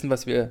Teil dessen,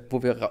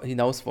 wo wir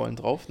hinaus wollen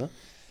drauf, ne?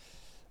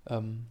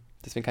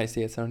 Deswegen kann ich es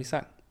dir jetzt noch nicht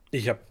sagen.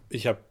 Ich hab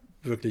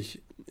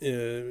wirklich,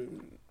 mir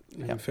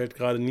fällt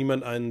gerade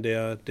niemand ein,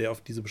 der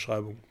auf diese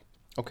Beschreibung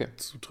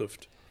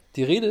zutrifft.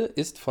 Die Rede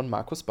ist von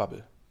Markus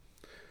Babbel.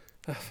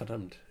 Ach,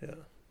 verdammt, ja.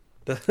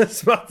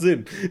 Das macht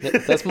Sinn. Ja,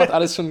 das macht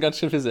alles schon ganz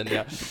schön viel Sinn,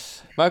 ja.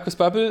 Markus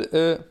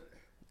Babbel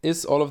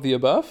ist all of the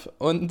above.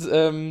 Und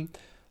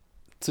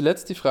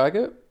zuletzt die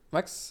Frage,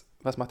 Max,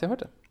 was macht er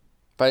heute?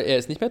 Weil er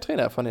ist nicht mehr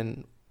Trainer von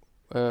den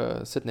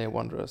Sydney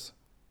Wanderers.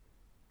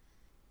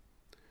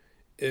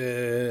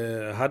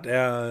 Hat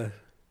er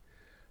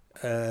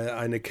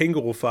eine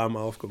Känguru-Farm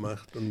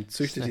aufgemacht und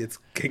züchtet jetzt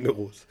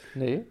Kängurus.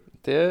 Nee,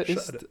 der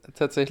ist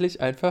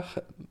tatsächlich einfach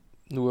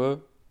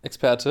nur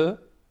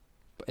Experte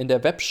in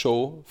der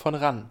Webshow von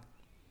RAN.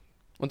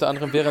 Unter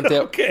anderem während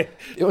der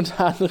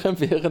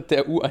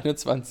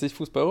U21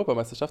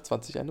 Fußball-Europameisterschaft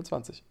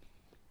 2021.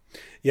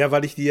 Ja,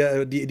 weil ich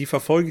die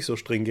verfolge ich so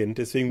stringent,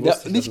 deswegen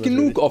wusste ich nicht das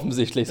genug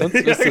offensichtlich, sonst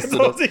wüsstest du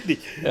das.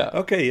 Ja.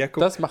 Okay, ja,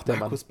 guck. Das macht der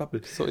Markus Mann.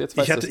 Babbel. So, jetzt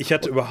ich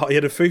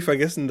hatte völlig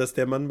vergessen, dass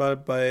der Mann mal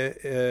bei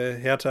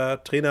Hertha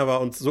Trainer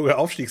war und sogar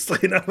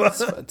Aufstiegstrainer war.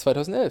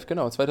 2011,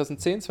 genau.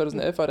 2010,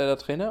 2011 war der da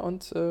Trainer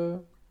und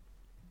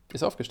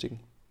ist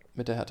aufgestiegen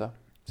mit der Hertha.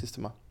 Siehst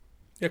du mal.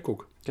 Ja,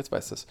 guck. Jetzt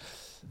weißt du es.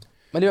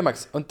 Mein lieber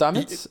Max, und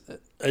damit...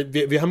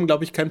 Wir haben,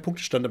 glaube ich, keinen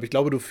Punktestand, aber ich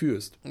glaube, du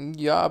führst.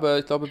 Ja, aber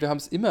ich glaube, wir haben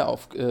es immer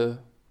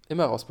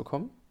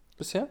rausbekommen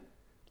bisher.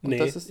 Und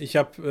ich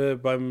habe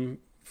beim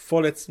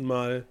vorletzten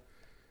Mal...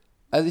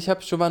 Also ich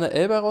habe Giovanna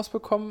Elber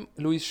rausbekommen,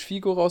 Luis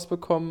Figo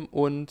rausbekommen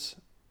und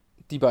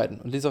die beiden.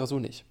 Und Lisa Razou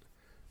nicht.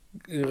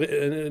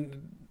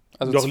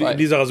 Also doch,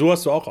 Lisa Razou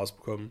hast du auch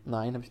rausbekommen.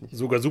 Nein, habe ich nicht.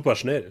 Sogar super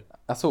schnell.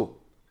 Ach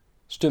so,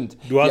 stimmt.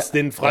 Du hast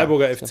den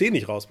Freiburger FC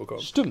nicht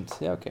rausbekommen. Stimmt,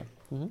 ja, okay.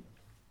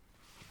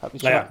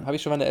 Habe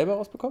ich Giovanna Elber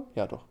rausbekommen?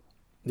 Ja, doch.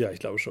 Ja, ich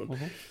glaube schon.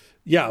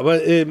 Ja, aber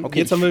okay,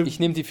 jetzt haben wir... Ich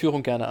nehme die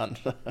Führung gerne an.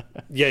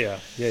 Ja.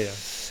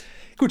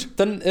 Gut,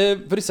 dann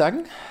würde ich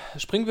sagen,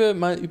 springen wir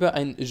mal über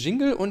ein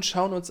Jingle und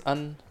schauen uns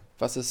an,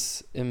 was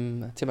es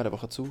im Thema der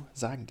Woche zu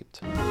sagen gibt.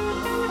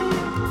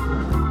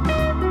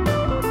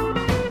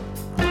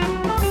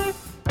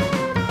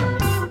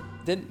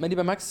 Denn, mein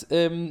lieber Max,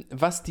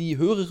 was die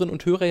Hörerinnen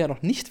und Hörer ja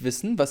noch nicht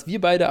wissen, was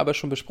wir beide aber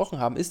schon besprochen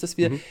haben, ist, dass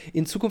wir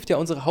in Zukunft ja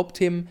unsere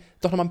Hauptthemen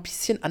doch noch mal ein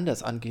bisschen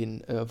anders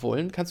angehen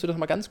wollen. Kannst du doch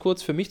mal ganz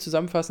kurz für mich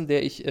zusammenfassen,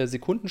 der ich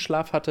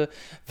Sekundenschlaf hatte,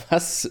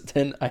 was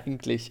denn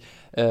eigentlich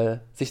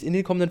sich in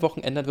den kommenden Wochen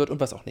ändern wird und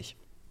was auch nicht?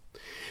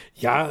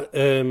 Ja,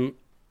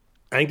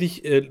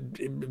 eigentlich,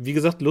 wie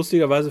gesagt,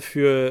 lustigerweise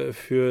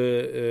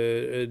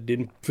für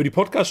die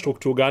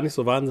Podcast-Struktur gar nicht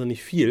so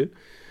wahnsinnig viel,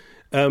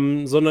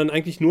 sondern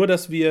eigentlich nur,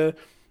 dass wir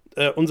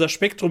unser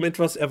Spektrum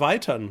etwas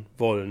erweitern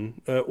wollen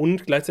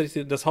und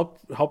gleichzeitig das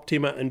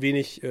Hauptthema ein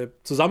wenig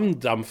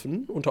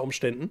zusammendampfen unter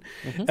Umständen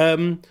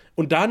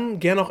und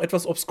dann gerne auch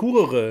etwas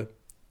obskurere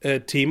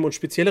Themen und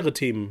speziellere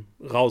Themen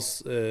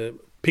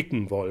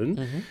rauspicken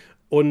wollen.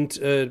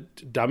 Und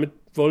damit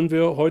wollen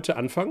wir heute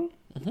anfangen.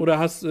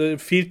 Oder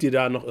fehlt dir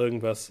da noch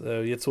irgendwas,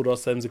 jetzt wo du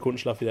aus deinem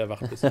Sekundenschlaf wieder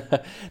erwacht bist?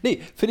 Nee,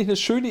 finde ich eine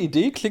schöne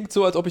Idee. Klingt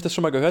so, als ob ich das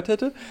schon mal gehört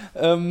hätte.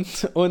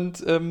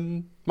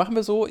 Machen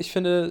wir so. Ich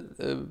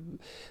finde,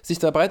 sich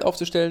da breit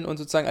aufzustellen und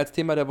sozusagen als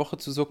Thema der Woche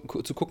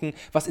zu gucken,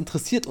 was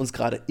interessiert uns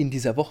gerade in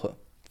dieser Woche,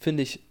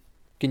 finde ich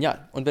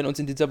genial. Und wenn uns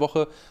in dieser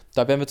Woche,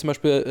 da werden wir zum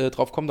Beispiel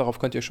drauf kommen, darauf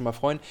könnt ihr euch schon mal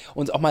freuen,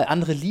 uns auch mal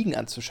andere Ligen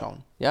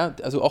anzuschauen. Ja,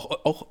 also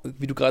auch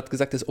wie du gerade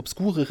gesagt hast,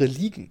 obskurere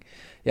Ligen.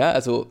 Ja,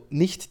 also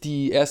nicht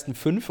die ersten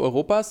 5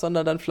 Europas,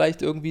 sondern dann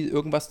vielleicht irgendwie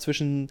irgendwas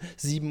zwischen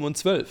 7 und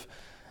 12.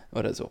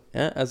 oder so.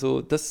 Ja?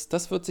 Also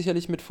das wird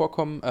sicherlich mit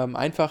vorkommen,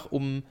 einfach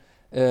um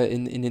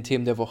in den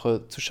Themen der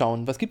Woche zu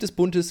schauen. Was gibt es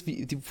Buntes?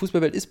 Die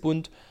Fußballwelt ist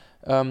bunt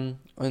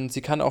und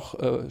sie kann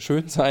auch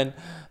schön sein,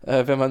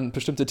 wenn man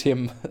bestimmte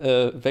Themen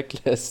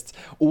weglässt,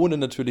 ohne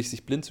natürlich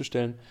sich blind zu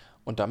stellen.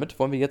 Und damit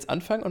wollen wir jetzt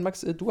anfangen. Und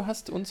Max, du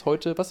hast uns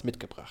heute was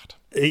mitgebracht.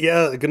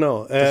 Ja,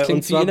 genau. Das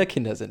klingt wie in der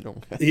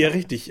Kindersendung. Ja,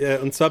 richtig.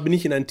 Und zwar bin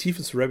ich in ein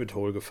tiefes Rabbit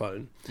Hole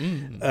gefallen.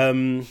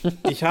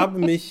 Ich habe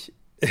mich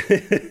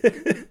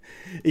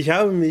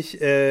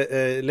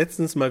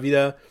letztens mal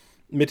wieder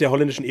mit der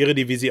holländischen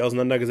Eredivisie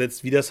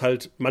auseinandergesetzt, wie das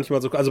halt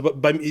manchmal so, also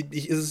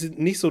ist es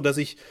nicht so, dass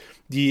ich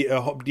die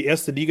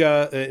erste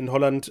Liga in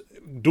Holland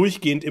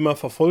durchgehend immer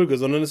verfolge,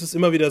 sondern es ist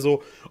immer wieder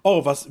so,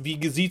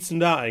 wie sieht's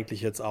denn da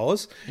eigentlich jetzt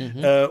aus?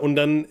 Und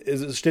dann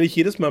stelle ich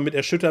jedes Mal mit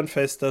Erschüttern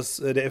fest, dass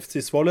der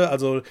FC Zwolle,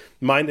 also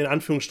mein in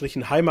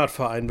Anführungsstrichen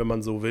Heimatverein, wenn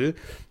man so will,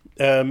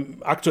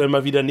 aktuell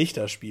mal wieder nicht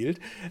da spielt.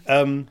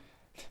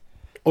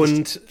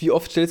 Und wie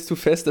oft stellst du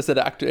fest, dass er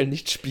da aktuell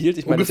nicht spielt?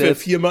 Ich meine,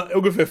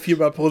 ungefähr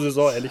viermal pro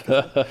Saison, ehrlich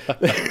gesagt.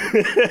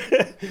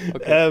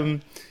 Okay.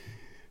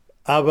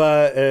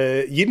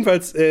 Aber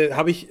jedenfalls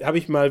habe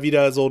ich mal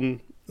wieder so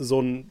einen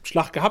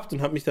Schlag gehabt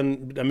und habe mich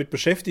dann damit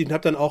beschäftigt und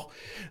habe dann auch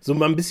so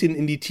mal ein bisschen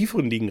in die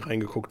tieferen Ligen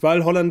reingeguckt.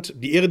 Weil Holland,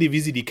 die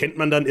Eredivisie, die kennt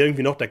man dann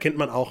irgendwie noch, da kennt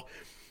man auch,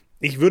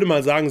 ich würde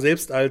mal sagen,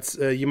 selbst als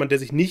jemand, der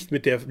sich nicht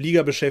mit der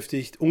Liga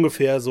beschäftigt,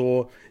 ungefähr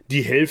so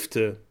die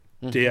Hälfte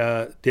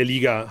der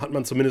Liga hat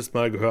man zumindest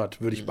mal gehört,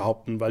 würde ich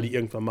behaupten, weil die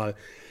irgendwann mal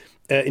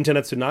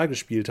international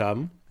gespielt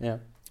haben. Ja.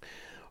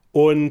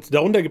 Und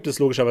darunter gibt es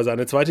logischerweise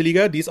eine zweite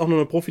Liga, die ist auch nur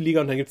eine Profiliga,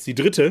 und dann gibt es die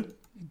dritte,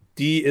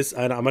 die ist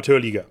eine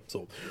Amateurliga.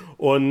 So.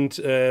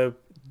 Und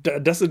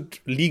das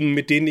sind Ligen,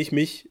 mit denen ich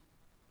mich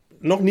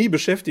noch nie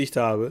beschäftigt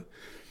habe.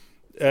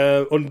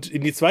 Und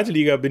in die zweite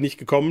Liga bin ich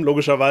gekommen,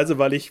 logischerweise,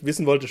 weil ich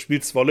wissen wollte,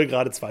 spielt Zwolle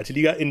gerade zweite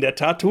Liga? In der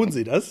Tat tun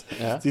sie das.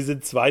 Ja. Sie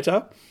sind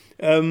Zweiter.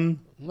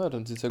 Na,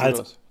 dann sieht es ja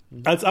gut aus.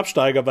 Als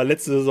Absteiger, weil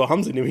letzte Saison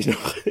haben sie nämlich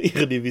noch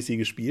ihre Divisie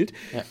gespielt.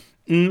 Ja.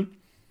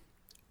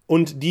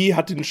 Und die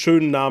hat den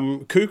schönen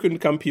Namen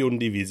Keukenkampioen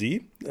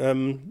Divisie.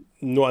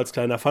 Nur als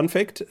kleiner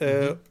Funfact.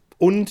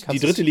 Und die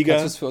dritte Liga.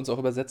 Kannst du es für uns auch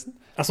übersetzen?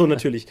 Achso,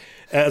 natürlich.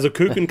 Also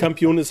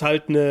Keukenkampioen ist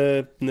halt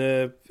eine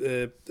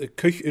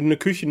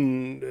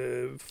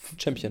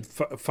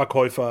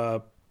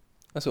Küchen-Verkäufer.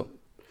 Achso.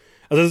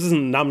 Also das ist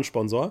ein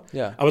Namenssponsor.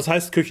 Ja. Aber es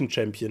heißt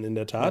Küchenchampion in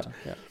der Tat.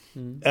 Ja.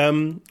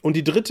 Und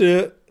die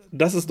dritte,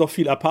 das ist noch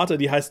viel aparter,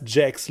 die heißt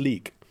Jack's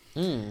League.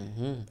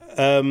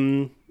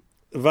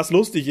 Was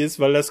lustig ist,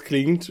 weil das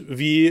klingt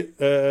wie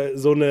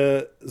so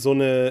eine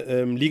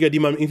Liga, die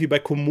man irgendwie bei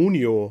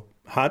Communio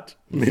hat,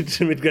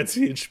 mit ganz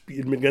vielen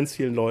Spielen, mit ganz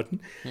vielen Leuten.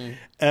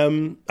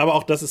 Aber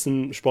auch das ist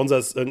ein Sponsor,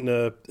 ist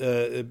irgendeine,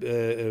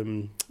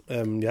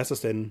 wie heißt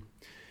das denn?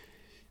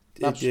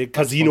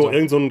 Casino,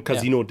 irgend so ein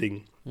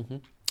Casino-Ding.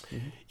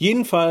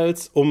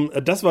 Jedenfalls,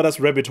 das war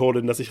das Rabbit Hole,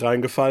 in das ich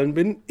reingefallen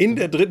bin, in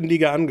der dritten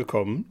Liga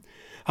angekommen,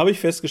 habe ich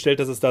festgestellt,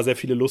 dass es da sehr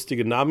viele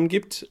lustige Namen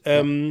gibt.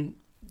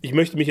 Ich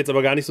möchte mich jetzt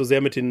aber gar nicht so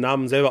sehr mit den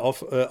Namen selber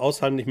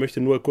aushalten. Ich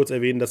möchte nur kurz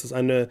erwähnen, dass es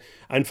einen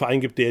Verein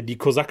gibt, der die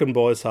Kosaken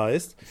Boys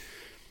heißt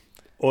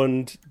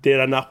und der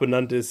danach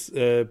benannt ist,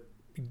 weil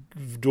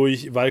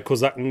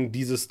Kosaken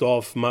dieses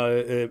Dorf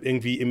mal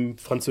irgendwie im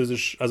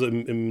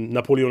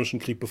Napoleonischen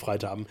Krieg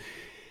befreit haben.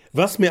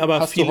 Was mir aber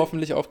Hast du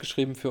hoffentlich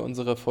aufgeschrieben für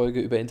unsere Folge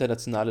über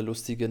internationale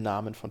lustige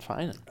Namen von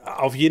Vereinen?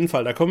 Auf jeden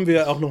Fall, da kommen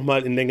wir auch noch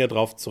mal in Länge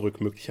drauf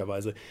zurück,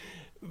 möglicherweise.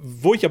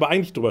 Wo ich aber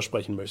eigentlich drüber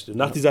sprechen möchte,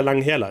 nach dieser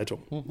langen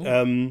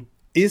Herleitung,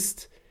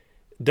 ist,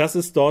 dass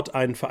es dort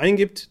einen Verein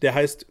gibt, der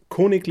heißt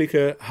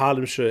Koninklijke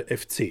Haarlemse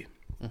FC.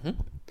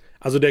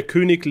 Also der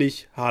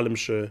Königlich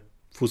Haarlemsche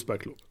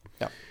Fußballclub.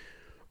 Ja.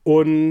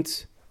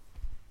 Und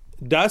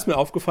da ist mir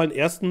aufgefallen,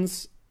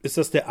 erstens ist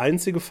das der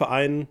einzige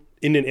Verein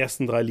in den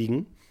ersten 3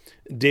 Ligen,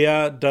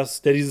 der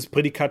dieses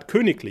Prädikat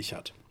königlich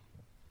hat.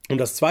 Und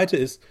das Zweite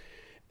ist,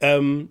 da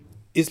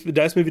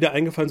ist mir wieder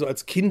eingefallen, so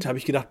als Kind habe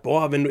ich gedacht,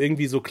 wenn du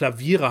irgendwie so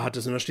Klaviere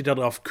hattest und da steht da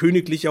drauf,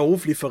 königlicher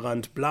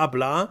Hoflieferant, bla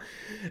bla.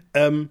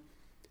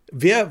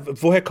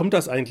 Woher kommt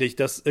das eigentlich,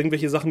 dass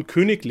irgendwelche Sachen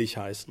königlich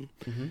heißen?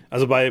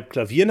 Also bei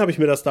Klavieren habe ich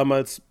mir das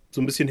damals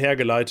so ein bisschen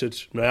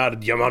hergeleitet, naja,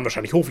 die waren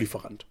wahrscheinlich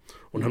Hoflieferant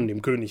und haben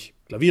dem König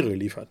Klaviere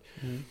geliefert.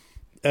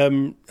 Wir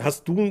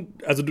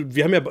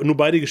haben ja nur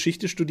beide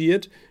Geschichte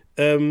studiert.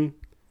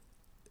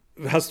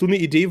 Hast du eine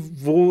Idee,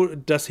 wo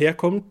das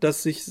herkommt,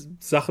 dass sich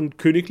Sachen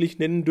königlich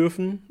nennen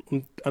dürfen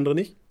und andere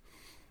nicht?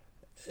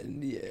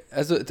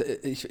 Also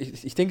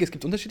ich denke, es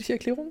gibt unterschiedliche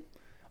Erklärungen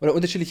oder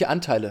unterschiedliche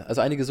Anteile.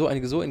 Also einige so.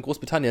 In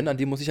Großbritannien, an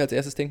die muss ich als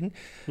erstes denken.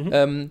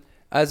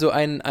 Also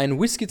ein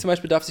Whisky zum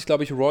Beispiel darf sich,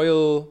 glaube ich,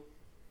 Royal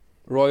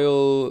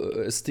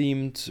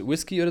Esteemed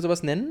Whisky oder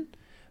sowas nennen,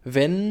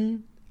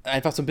 wenn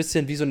einfach so ein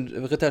bisschen wie so ein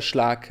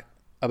Ritterschlag,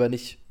 aber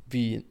nicht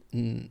wie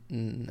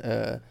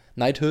ein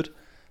Knighthood,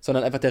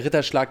 sondern einfach der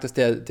Ritterschlag, dass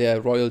der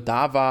Royal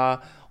da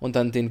war und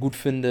dann den gut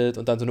findet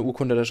und dann so eine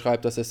Urkunde da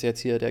schreibt, dass das jetzt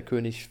hier der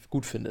König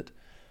gut findet.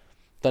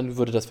 Dann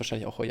würde das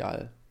wahrscheinlich auch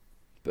royal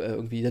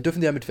irgendwie, da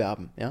dürfen die damit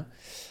werben, ja.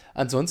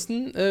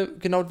 Ansonsten,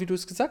 genau wie du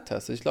es gesagt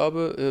hast, ich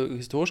glaube,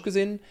 historisch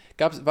gesehen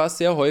war es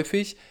sehr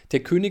häufig, der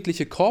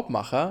königliche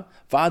Korbmacher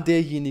war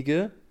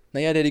derjenige,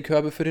 naja, der die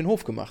Körbe für den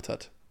Hof gemacht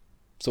hat.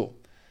 So.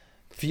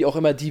 Wie auch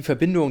immer die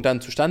Verbindung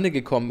dann zustande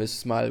gekommen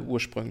ist, mal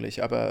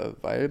ursprünglich, aber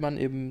weil man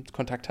eben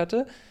Kontakt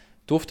hatte,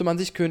 durfte man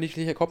sich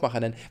königlicher Korbmacher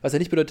nennen. Was ja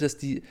nicht bedeutet, dass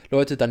die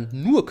Leute dann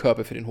nur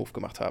Körbe für den Hof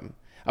gemacht haben.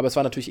 Aber es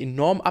war natürlich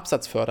enorm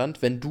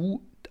absatzfördernd, wenn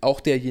du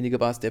auch derjenige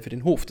warst, der für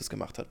den Hof das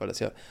gemacht hat, weil das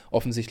ja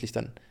offensichtlich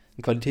dann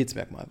ein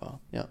Qualitätsmerkmal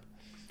war. Ja.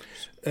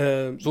 So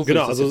will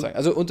ich das jetzt sagen.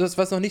 Also, und das,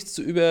 was noch nichts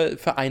über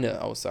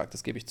Vereine aussagt,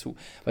 das gebe ich zu.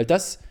 Weil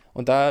das,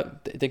 und da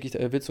denke ich,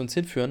 da willst du uns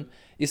hinführen,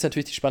 ist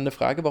natürlich die spannende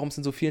Frage, warum es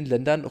in so vielen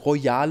Ländern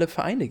royale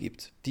Vereine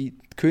gibt, die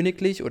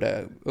königlich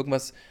oder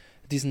irgendwas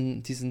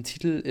diesen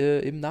Titel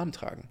im Namen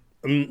tragen.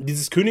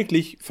 Dieses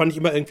königlich fand ich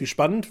immer irgendwie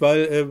spannend,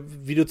 weil,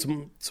 wie du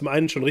zum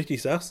einen schon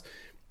richtig sagst,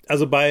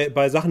 also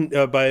bei Sachen,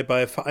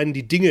 bei Vereinen,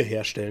 die Dinge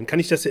herstellen, kann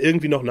ich das ja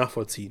irgendwie noch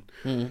nachvollziehen.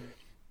 Mhm.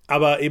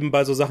 Aber eben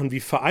bei so Sachen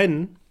wie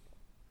Vereinen,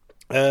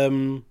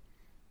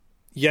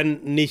 ja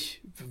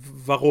nicht.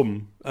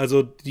 Warum?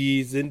 Also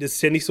es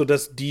ist ja nicht so,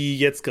 dass die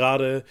jetzt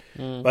gerade,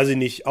 weiß ich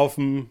nicht, auf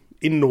dem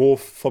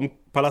Innenhof vom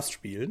Palast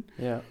spielen.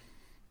 Ja.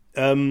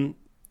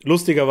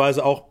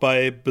 Lustigerweise auch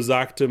bei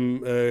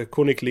besagtem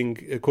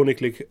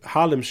Königlich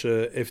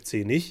Haarlemsche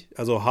FC nicht.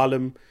 Also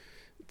Haarlem,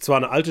 zwar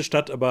eine alte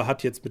Stadt, aber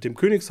hat jetzt mit dem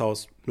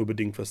Königshaus nur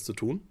bedingt was zu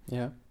tun.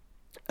 Ja.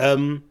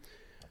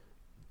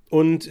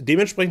 Und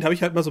dementsprechend habe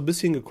ich halt mal so ein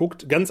bisschen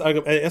geguckt,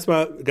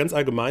 erstmal ganz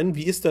allgemein,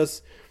 wie ist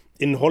das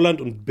in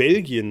Holland und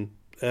Belgien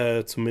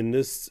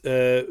zumindest,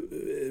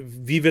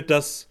 wie wird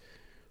das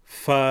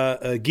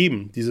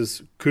vergeben,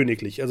 dieses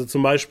königlich? Also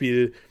zum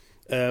Beispiel,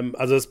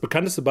 also das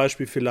bekannteste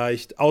Beispiel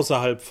vielleicht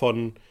außerhalb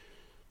von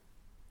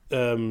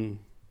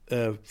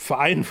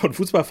Vereinen, von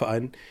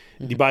Fußballvereinen,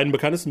 die beiden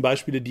bekanntesten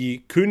Beispiele,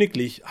 die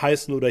königlich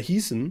heißen oder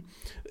hießen,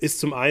 ist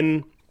zum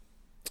einen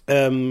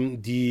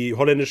die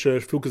holländische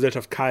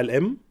Fluggesellschaft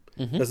KLM,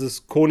 das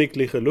ist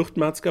Koninklijke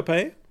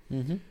Luchtmaatschappij,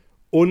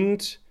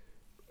 und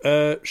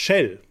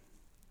Shell.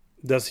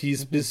 Das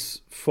hieß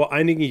bis vor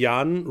einigen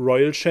Jahren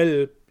Royal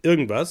Shell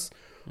irgendwas.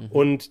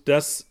 Und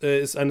das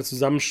ist ein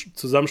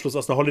Zusammenschluss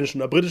aus einer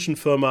holländischen und einer britischen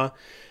Firma.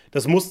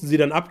 Das mussten sie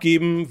dann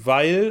abgeben,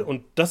 weil,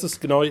 und das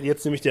ist genau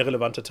jetzt nämlich der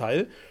relevante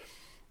Teil,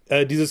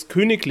 dieses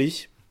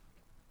Königlich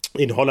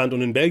in Holland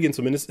und in Belgien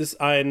zumindest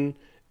ist ein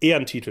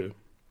Ehrentitel,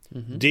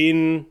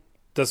 den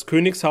das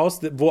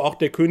Königshaus, wo auch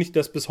der König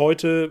das bis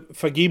heute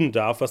vergeben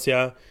darf, was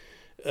ja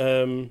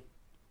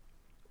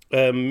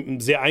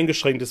sehr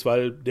eingeschränkt ist,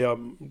 weil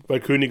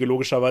Könige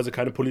logischerweise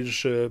keine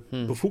politische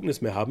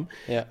Befugnis mehr haben.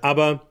 Ja.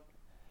 Aber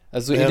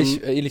also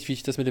ähnlich wie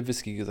ich das mit dem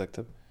Whisky gesagt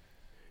habe.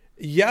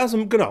 Ja,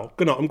 genau.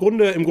 Im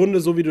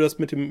Grunde, so wie du das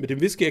mit dem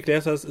Whisky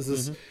erklärt hast, ist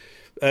es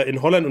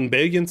in Holland und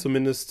Belgien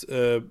zumindest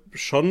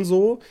schon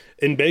so.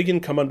 In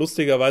Belgien kann man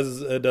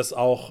lustigerweise das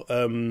auch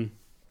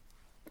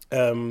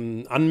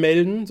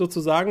anmelden,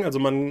 sozusagen. Also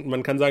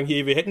man kann sagen,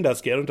 hier, wir hätten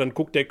das gerne. Und dann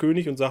guckt der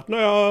König und sagt,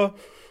 naja,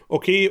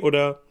 okay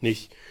oder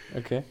nicht.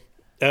 Okay.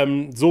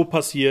 So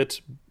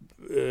passiert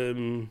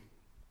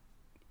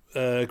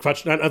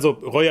Quatsch, nein, also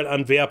Royal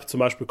Antwerp zum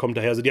Beispiel kommt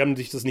daher. Also die haben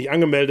sich das nicht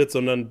angemeldet,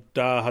 sondern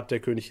da hat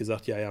der König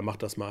gesagt, ja, mach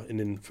das mal in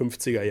den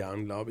 50er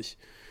Jahren, glaube ich.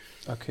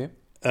 Okay.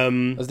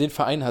 Also den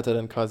Verein hat er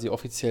dann quasi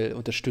offiziell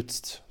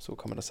unterstützt, so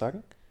kann man das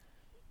sagen?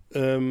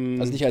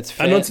 Also nicht als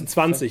Fan.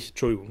 1920,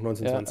 Entschuldigung,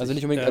 1920. Ja, also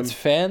nicht unbedingt als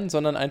Fan,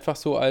 sondern einfach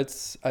so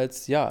als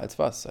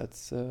was?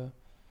 Als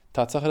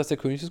Tatsache, dass der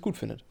König das gut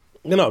findet.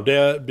 Genau,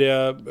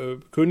 der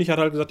König hat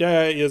halt gesagt,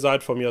 ja, ihr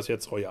seid von mir aus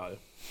jetzt royal.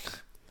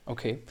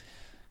 Okay,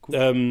 gut.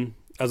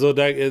 Also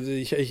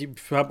ich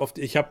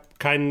habe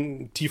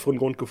keinen tieferen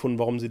Grund gefunden,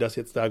 warum sie das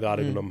jetzt da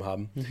gerade genommen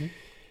haben.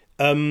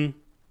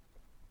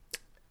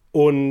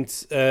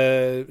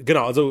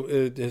 Genau, also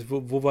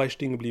wo war ich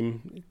stehen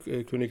geblieben?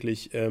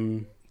 Königlich.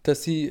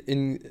 Dass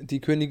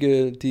die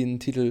Könige den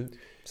Titel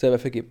selber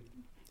vergeben.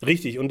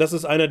 Richtig, und das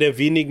ist einer der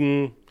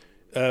wenigen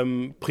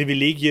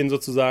Privilegien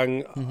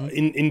sozusagen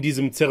in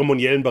diesem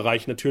zeremoniellen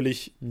Bereich.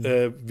 Natürlich,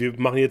 wir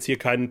machen jetzt hier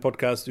keinen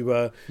Podcast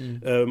über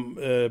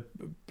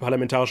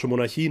parlamentarische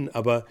Monarchien,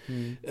 aber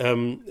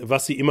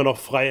was sie immer noch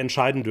frei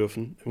entscheiden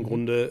dürfen, im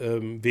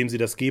Grunde, wem sie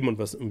das geben und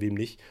wem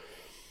nicht.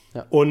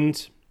 Ja.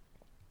 Und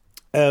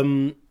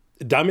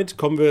damit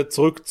kommen wir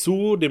zurück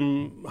zu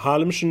dem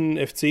Haarlemschen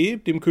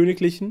FC, dem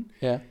Königlichen,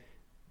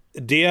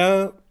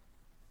 der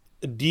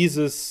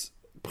dieses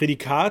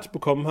Prädikat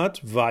bekommen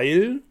hat,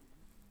 weil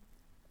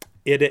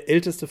er der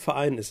älteste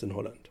Verein ist in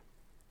Holland.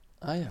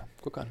 Ah ja,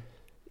 guck an.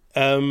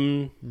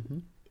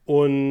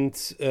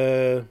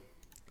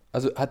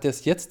 Also hat er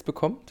es jetzt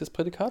bekommen, das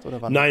Prädikat,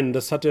 oder wann? Nein,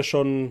 das hat er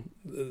schon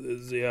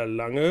sehr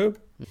lange.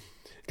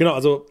 Genau,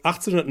 also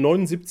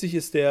 1879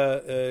 ist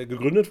der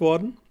gegründet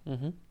worden.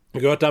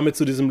 Gehört damit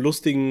zu diesem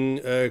lustigen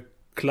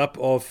Club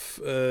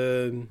of,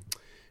 wie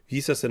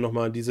hieß das denn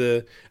nochmal?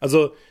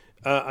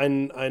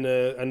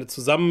 Eine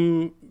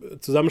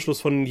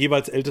Zusammenschluss von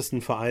jeweils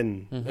ältesten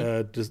Vereinen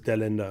der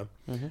Länder.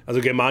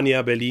 Also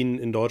Germania, Berlin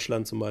in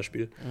Deutschland zum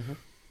Beispiel.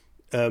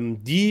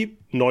 die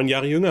 9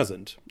 Jahre jünger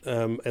sind.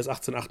 Er ist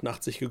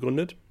 1888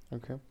 gegründet.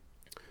 Okay.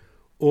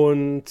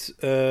 Und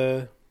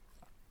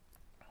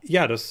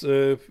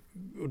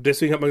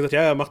deswegen hat man gesagt,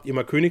 ja, er macht ihn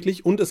mal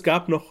königlich. Und es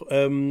gab noch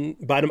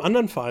bei einem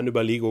anderen Verein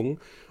Überlegungen,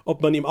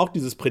 ob man ihm auch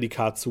dieses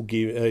Prädikat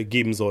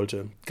geben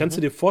sollte. Kannst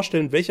du dir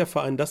vorstellen, welcher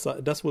Verein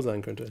das wohl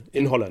sein könnte?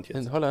 In Holland jetzt.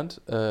 In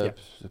Holland? Ja.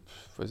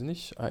 Weiß ich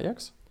nicht,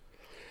 Ajax?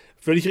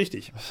 Völlig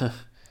richtig.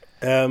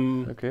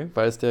 Okay,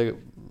 weil es der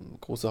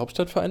große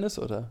Hauptstadtverein ist,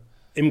 oder?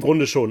 Im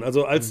Grunde schon.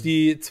 Also als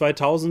die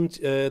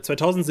 2000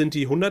 sind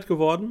die 100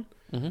 geworden.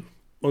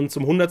 Und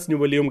zum 100.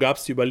 Jubiläum gab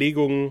es die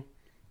Überlegungen,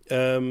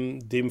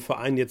 dem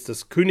Verein jetzt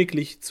das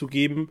königlich zu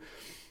geben.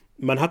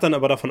 Man hat dann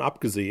aber davon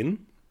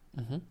abgesehen,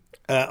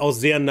 aus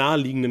sehr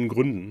naheliegenden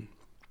Gründen.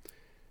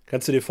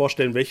 Kannst du dir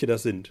vorstellen, welche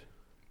das sind?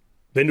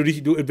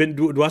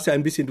 Du hast ja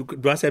ein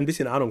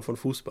bisschen Ahnung von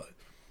Fußball.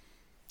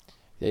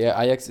 Ja,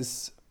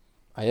 Ajax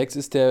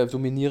ist der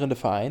dominierende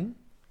Verein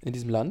in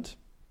diesem Land.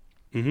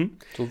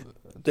 So,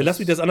 Lass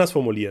mich das anders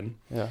formulieren.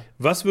 Ja.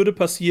 Was würde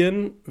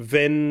passieren,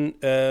 wenn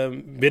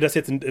wir das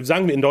jetzt,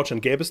 sagen wir in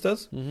Deutschland gäbe es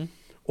das,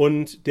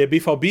 und der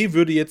BVB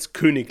würde jetzt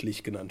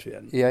königlich genannt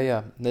werden?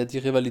 Ja. Die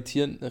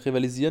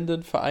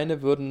rivalisierenden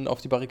Vereine würden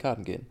auf die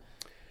Barrikaden gehen.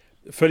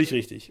 Völlig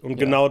richtig. Und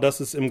genau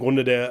das ist im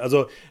Grunde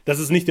das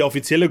ist nicht der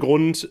offizielle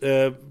Grund.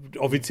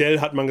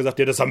 Offiziell hat man gesagt,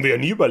 ja, das haben wir ja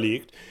nie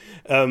überlegt.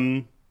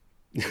 Und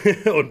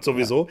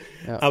sowieso.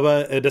 Ja.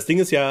 Aber das Ding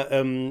ist ja,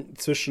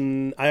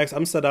 zwischen Ajax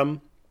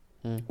Amsterdam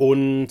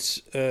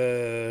und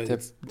der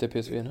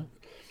PSV, ne?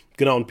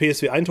 Genau, und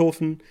PSV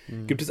Eindhoven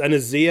gibt es eine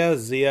sehr,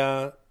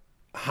 sehr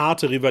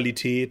harte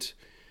Rivalität,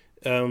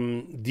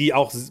 die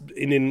auch gerade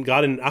in den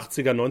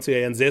 80er, 90er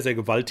Jahren sehr, sehr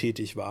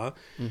gewalttätig war.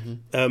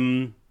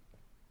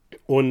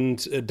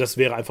 Und das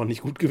wäre einfach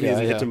nicht gut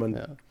gewesen, hätte man.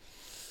 Ja.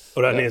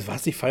 Oder nee, es war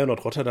nicht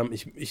Feyenoord Rotterdam.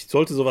 Ich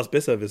sollte sowas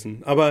besser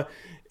wissen. Aber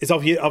ist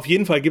auf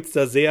jeden Fall gibt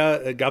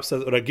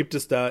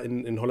es da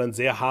in Holland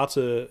sehr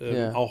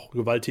harte, auch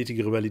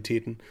gewalttätige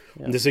Rivalitäten.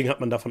 Ja. Und deswegen hat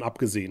man davon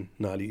abgesehen,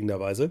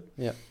 naheliegenderweise.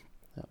 Ja.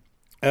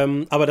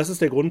 Aber das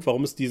ist der Grund,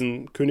 warum es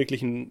diesen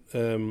königlichen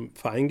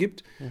Verein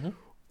gibt.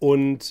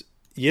 Und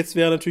jetzt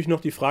wäre natürlich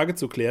noch die Frage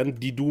zu klären,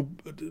 die du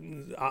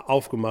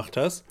aufgemacht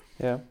hast.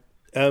 Ja.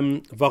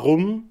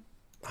 Warum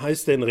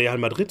heißt denn Real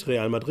Madrid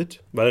Real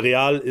Madrid? Weil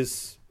Real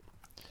ist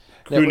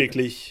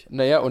königlich.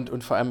 Naja,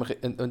 und vor allem,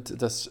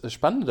 und das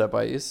Spannende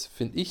dabei ist,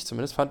 finde ich,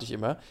 zumindest fand ich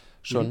immer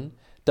schon,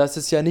 dass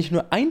es ja nicht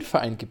nur einen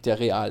Verein gibt, der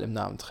Real im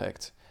Namen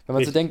trägt. Wenn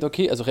man so denkt,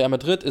 okay, also Real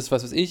Madrid ist,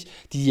 was weiß ich,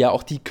 die ja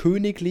auch die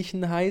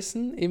Königlichen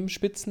heißen im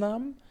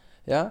Spitznamen,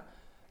 ja,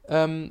 wo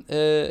man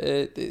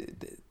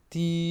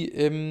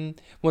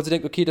so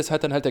denkt, okay, das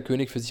hat dann halt der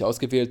König für sich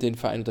ausgewählt, den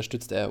Verein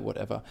unterstützt er,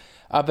 whatever.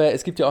 Aber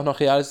es gibt ja auch noch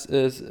Real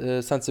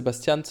San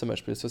Sebastian zum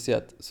Beispiel,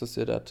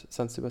 Sociedad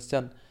San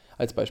Sebastian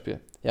als Beispiel,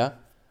 ja.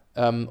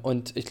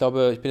 Und ich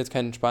glaube, ich bin jetzt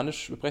kein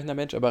spanisch sprechender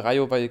Mensch, aber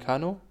Rayo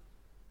Vallecano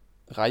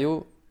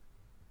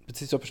bezieht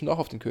sich doch bestimmt auch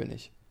auf den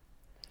König.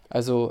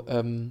 Also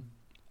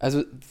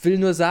will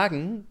nur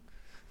sagen,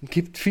 es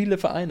gibt viele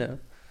Vereine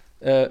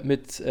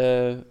mit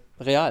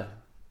Real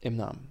im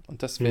Namen.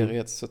 Und das wäre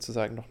jetzt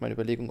sozusagen noch meine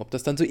Überlegung, ob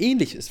das dann so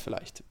ähnlich ist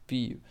vielleicht,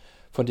 wie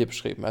von dir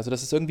beschrieben. Also,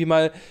 dass es irgendwie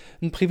mal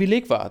ein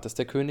Privileg war, dass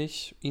der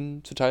König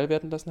ihnen zuteil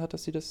werden lassen hat,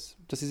 dass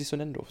sie sich so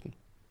nennen durften.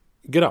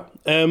 Genau.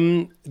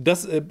 Du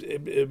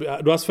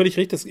hast völlig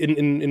recht, dass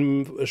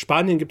in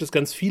Spanien gibt es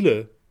ganz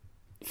viele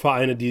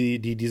Vereine,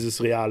 die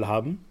dieses Real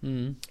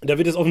haben. Da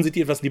wird es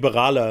offensichtlich etwas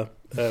liberaler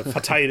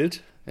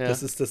verteilt. Ja.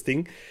 Das ist das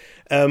Ding.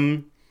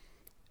 Bei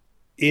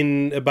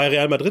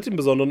Real Madrid im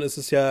Besonderen ist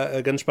es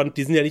ja ganz spannend,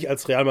 die sind ja nicht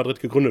als Real Madrid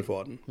gegründet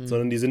worden,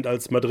 sondern die sind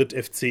als Madrid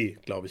FC,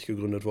 glaube ich,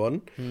 gegründet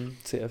worden.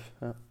 CF,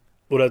 ja.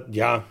 Oder,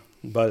 ja,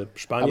 weil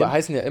Spanien. Aber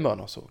heißen ja immer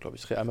noch so, glaube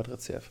ich, Real Madrid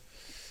CF.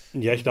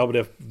 Ja, ich glaube,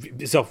 der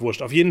ist auch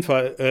wurscht. Auf jeden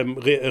Fall,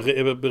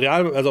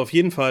 Real, also auf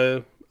jeden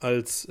Fall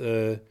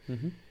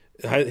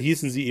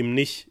hießen sie ihm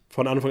nicht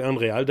von Anfang an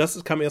Real.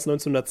 Das kam erst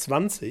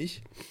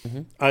 1920,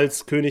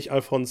 als König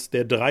Alfons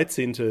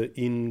XIII.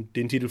 Ihnen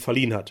den Titel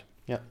verliehen hat.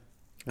 Ja.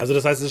 Also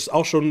das heißt, es ist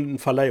auch schon ein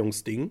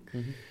Verleihungsding.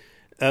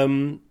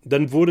 Dann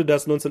wurde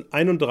das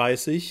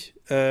 1931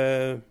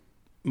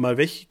 mal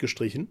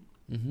weggestrichen,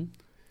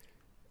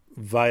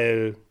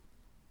 weil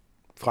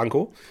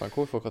Franco, ich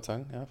wollte gerade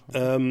sagen, ja.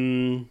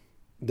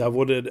 Da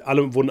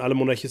wurden alle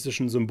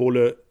monarchistischen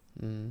Symbole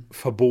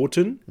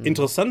verboten.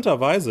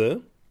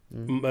 Interessanterweise,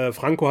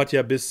 Franco hat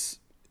ja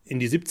bis in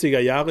die 70er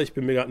Jahre, ich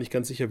bin mir gerade nicht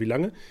ganz sicher, wie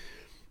lange,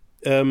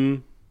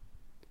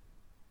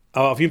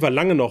 aber auf jeden Fall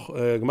lange noch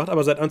gemacht.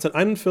 Aber seit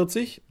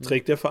 1941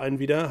 trägt der Verein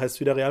heißt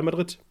wieder Real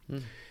Madrid.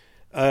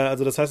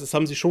 Also das heißt, es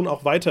haben sie schon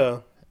auch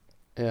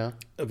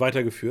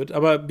weitergeführt.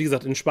 Aber wie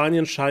gesagt, in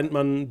Spanien scheint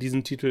man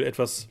diesen Titel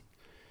etwas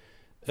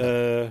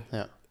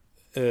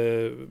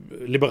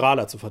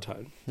liberaler zu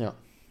verteilen. Ja.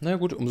 Na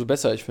gut, umso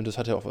besser. Ich finde, das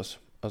hat ja auch was.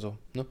 Also,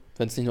 ne?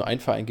 Wenn es nicht nur einen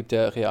Verein gibt,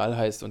 der Real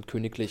heißt und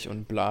königlich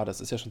und bla, das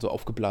ist ja schon so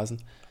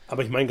aufgeblasen.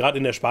 Aber ich meine, gerade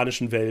in der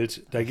spanischen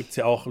Welt, da gibt es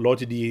ja auch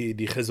Leute, die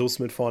Jesus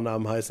mit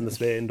Vornamen heißen. Das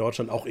wäre in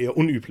Deutschland auch eher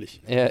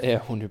unüblich.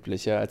 Eher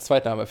unüblich, ja. Als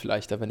Zweitname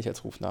vielleicht, aber nicht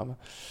als Rufname.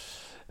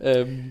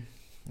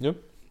 Ja,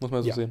 muss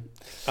man so sehen.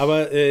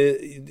 Aber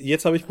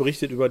jetzt habe ich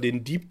berichtet über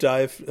den Deep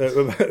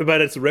Dive, über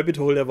das Rabbit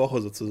Hole der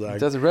Woche sozusagen.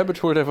 Das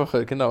Rabbit Hole der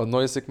Woche, genau,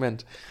 neues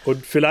Segment.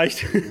 Und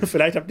vielleicht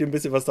habt ihr ein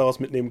bisschen was daraus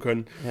mitnehmen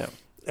können.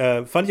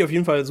 Ja. Fand ich auf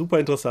jeden Fall super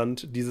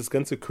interessant, dieses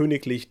ganze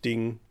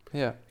Königlich-Ding.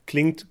 Ja.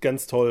 Klingt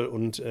ganz toll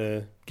und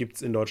gibt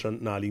es in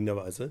Deutschland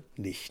naheliegenderweise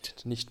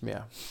nicht. Nicht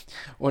mehr.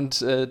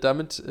 Und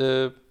damit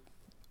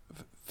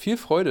viel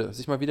Freude,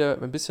 sich mal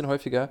wieder ein bisschen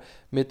häufiger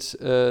mit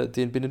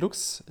den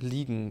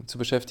Benelux-Ligen zu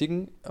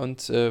beschäftigen.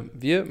 Und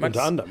wir, Max,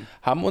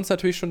 haben uns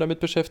natürlich schon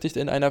damit beschäftigt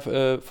in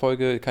einer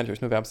Folge, kann ich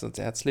euch nur wärmstens ans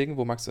Herz legen,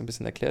 wo Max ein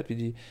bisschen erklärt, wie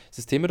die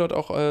Systeme dort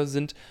auch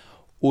sind.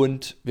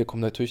 Und wir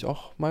kommen natürlich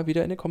auch mal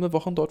wieder in den kommenden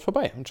Wochen dort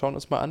vorbei und schauen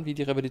uns mal an, wie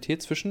die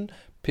Rivalität zwischen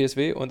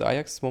PSW und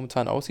Ajax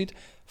momentan aussieht.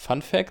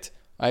 Fun Fact: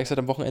 Ajax hat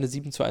am Wochenende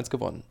 7:1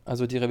 gewonnen.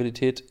 Also die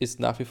Rivalität ist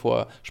nach wie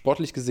vor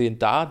sportlich gesehen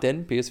da,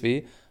 denn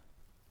PSW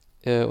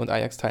und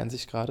Ajax teilen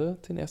sich gerade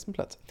den ersten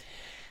Platz.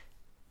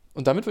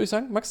 Und damit würde ich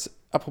sagen, Max,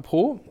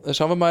 apropos,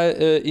 schauen wir mal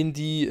in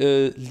die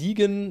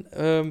Ligen,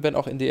 wenn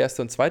auch in die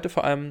erste und zweite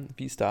vor allem,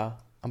 wie es da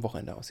am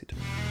Wochenende aussieht.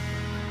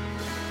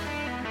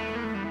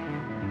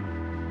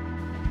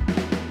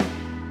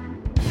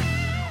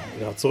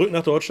 Ja, zurück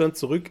nach Deutschland,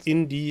 zurück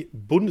in die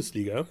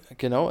Bundesliga.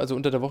 Genau, also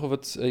unter der Woche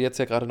wird jetzt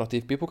ja gerade noch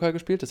DFB-Pokal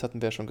gespielt, das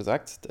hatten wir ja schon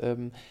gesagt.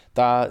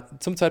 Da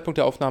zum Zeitpunkt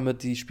der Aufnahme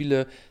die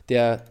Spiele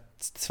der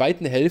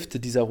zweiten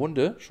Hälfte dieser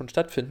Runde schon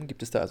stattfinden,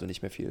 gibt es da also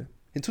nicht mehr viel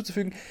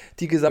hinzuzufügen.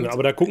 Die gesamte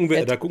aber da gucken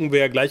wir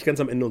ja gleich ganz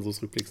am Ende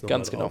unseres Rückblicks noch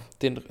ganz mal drauf.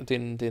 Genau.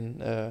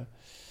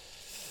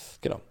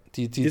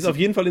 Die ist auf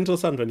jeden Fall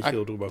interessant, wenn ich hier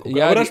so drüber gucke.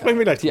 Ja, aber da sprechen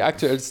wir gleich die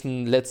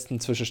aktuellsten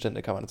letzten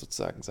Zwischenstände kann man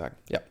sozusagen sagen.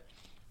 Ja.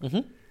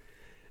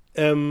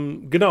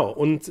 Genau,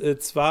 und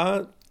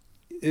zwar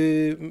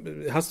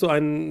hast du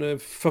eine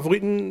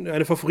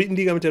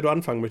Favoritenliga, mit der du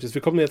anfangen möchtest.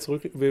 Wir kommen jetzt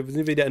zurück, wir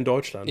sind wieder in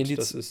Deutschland.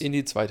 In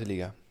die zweite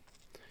Liga.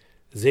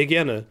 Sehr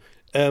gerne.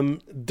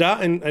 Da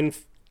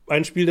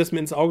ein Spiel, das mir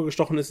ins Auge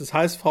gestochen ist, ist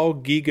HSV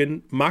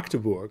gegen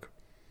Magdeburg.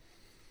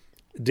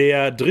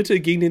 Der dritte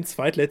gegen den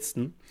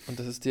zweitletzten. Und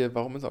das ist dir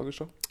warum ins Auge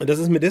gestochen? Das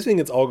ist mir deswegen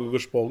ins Auge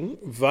gesprungen,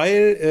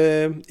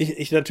 weil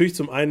ich natürlich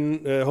zum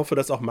einen hoffe,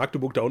 dass auch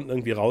Magdeburg da unten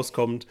irgendwie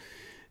rauskommt,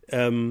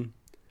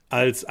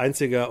 als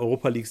einziger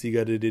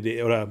Europa-League-Sieger der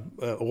DDR oder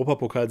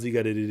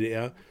Europapokalsieger der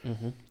DDR.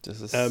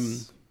 Das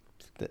ist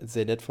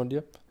sehr nett von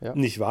dir. Ja.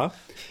 Nicht wahr?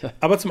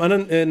 Aber zum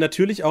anderen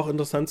natürlich auch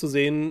interessant zu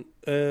sehen,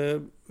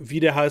 wie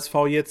der HSV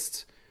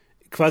jetzt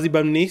quasi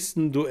beim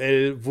nächsten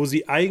Duell, wo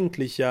sie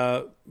eigentlich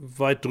ja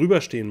weit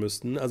drüber stehen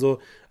müssten. Also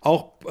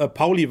auch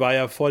Pauli war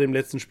ja vor dem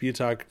letzten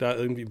Spieltag da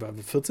irgendwie bei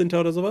 14.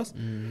 oder sowas.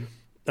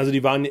 Also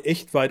die waren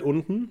echt weit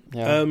unten.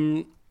 Ja.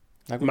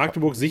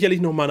 Magdeburg sicherlich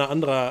nochmal ein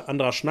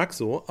anderer Schnack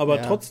so,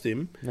 aber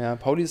trotzdem. Ja,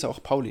 Pauli ist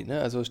auch Pauli, ne?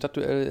 Also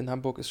Stadtduell in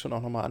Hamburg ist schon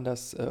auch nochmal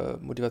anders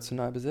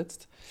motivational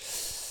besetzt.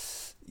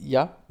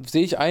 Ja,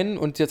 sehe ich ein.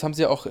 Und jetzt haben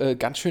sie ja auch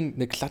ganz schön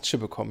eine Klatsche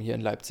bekommen hier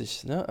in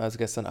Leipzig, ne? Also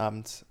gestern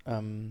Abend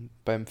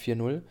beim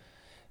 4-0.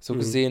 So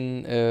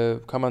gesehen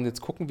kann man jetzt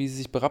gucken, wie sie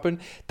sich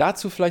berappeln.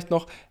 Dazu vielleicht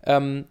noch,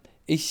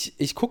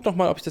 ich gucke noch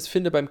mal, ob ich das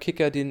finde beim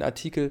Kicker, den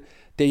Artikel,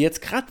 der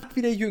jetzt gerade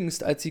wieder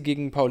jüngst, als sie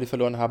gegen Pauli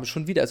verloren haben,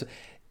 schon wieder, also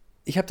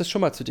ich habe das schon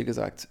mal zu dir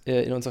gesagt,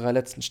 in unserer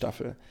letzten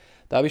Staffel.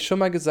 Da habe ich schon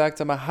mal gesagt,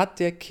 sag mal, hat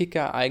der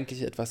Kicker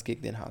eigentlich etwas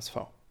gegen den HSV?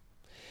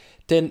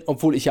 Denn,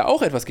 obwohl ich ja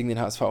auch etwas gegen den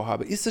HSV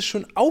habe, ist es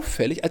schon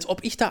auffällig, als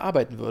ob ich da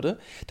arbeiten würde,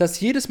 dass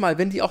jedes Mal,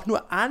 wenn die auch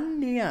nur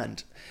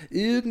annähernd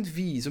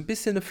irgendwie so ein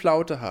bisschen eine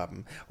Flaute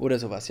haben oder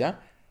sowas, ja,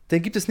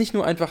 dann gibt es nicht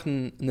nur einfach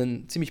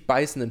einen ziemlich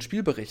beißenden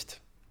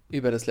Spielbericht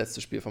über das letzte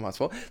Spiel vom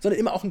HSV,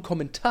 sondern immer auch einen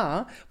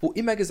Kommentar, wo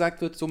immer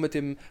gesagt wird, so mit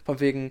dem, von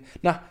wegen,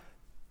 na,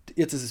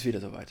 jetzt ist es wieder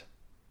soweit.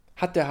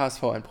 Hat der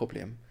HSV ein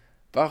Problem?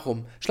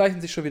 Warum? Schleichen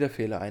sich schon wieder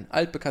Fehler ein?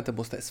 Altbekannte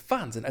Muster. Ist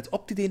Wahnsinn, als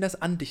ob die denen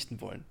das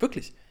andichten wollen.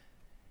 Wirklich.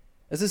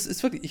 Es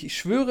ist wirklich, ich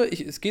schwöre,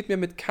 es geht mir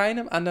mit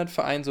keinem anderen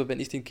Verein so, wenn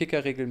ich den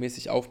Kicker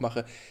regelmäßig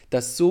aufmache,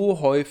 dass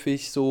so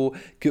häufig so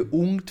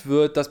geunkt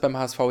wird, dass beim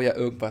HSV ja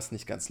irgendwas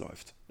nicht ganz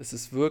läuft. Es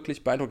ist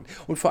wirklich beeindruckend.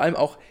 Und vor allem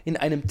auch in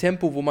einem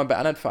Tempo, wo man bei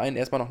anderen Vereinen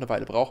erstmal noch eine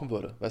Weile brauchen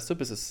würde, weißt du,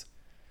 bis es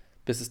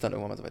dann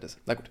irgendwann mal so weit ist.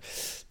 Na gut.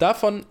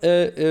 Davon,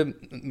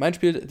 mein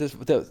Spiel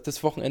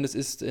des Wochenendes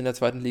ist in der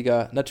zweiten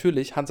Liga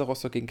natürlich Hansa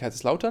Rostock gegen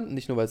Kaiserslautern.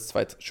 Nicht nur, weil es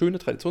zwei schöne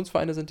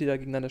Traditionsvereine sind, die da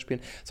gegeneinander spielen,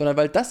 sondern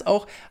weil das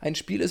auch ein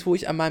Spiel ist, wo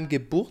ich an meinem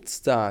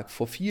Geburtstag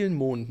vor vielen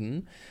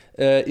Monaten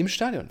im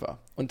Stadion war.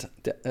 Und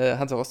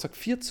Hansa Rostock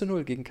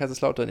 4:0 gegen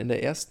Kaiserslautern in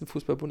der ersten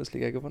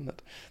Fußball-Bundesliga gewonnen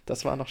hat.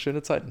 Das waren noch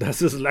schöne Zeiten.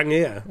 Das ist lange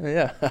her.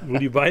 Ja. Wo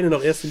die Beine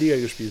noch erste Liga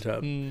gespielt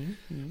haben.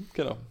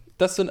 Genau.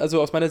 Das sind also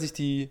aus meiner Sicht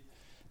die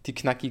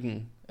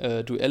knackigen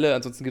Duelle.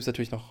 Ansonsten gibt es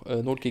natürlich noch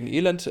Not gegen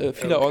Elend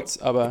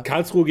vielerorts, aber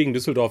Karlsruhe gegen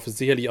Düsseldorf ist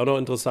sicherlich auch noch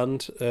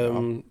interessant.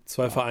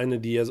 Zwei Vereine,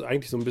 die also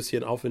eigentlich so ein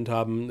bisschen Aufwind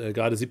haben,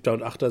 gerade 7.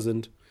 und 8.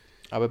 sind.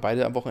 Aber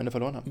beide am Wochenende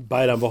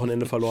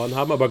verloren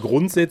haben. Aber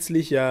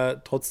grundsätzlich ja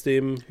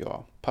trotzdem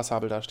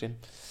passabel dastehen.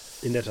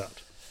 In der Tat.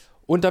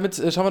 Und damit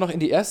schauen wir noch in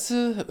die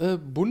erste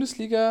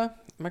Bundesliga.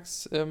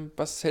 Max,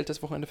 was hält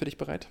das Wochenende für dich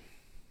bereit?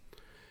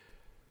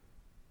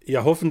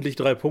 Ja, hoffentlich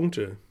 3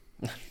 Punkte.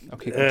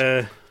 Okay,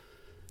 gut.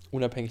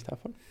 Unabhängig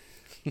davon?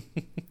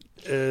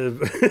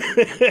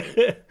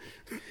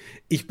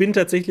 Ich bin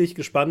tatsächlich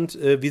gespannt,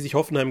 wie sich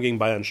Hoffenheim gegen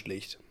Bayern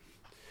schlägt.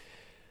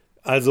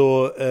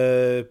 Also,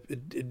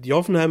 die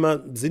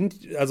Hoffenheimer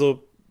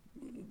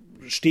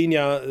stehen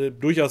ja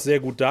durchaus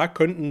sehr gut da,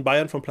 könnten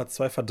Bayern von Platz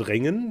 2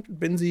 verdrängen,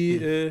 wenn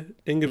sie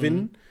den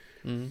gewinnen.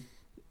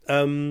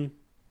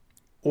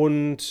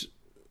 Und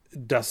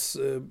das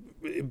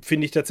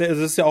finde ich tatsächlich,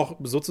 also es ist ja auch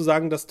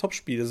sozusagen das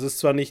Topspiel. Es ist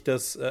zwar nicht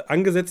das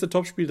angesetzte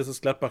Topspiel, das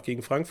ist Gladbach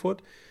gegen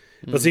Frankfurt,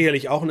 was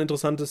sicherlich auch ein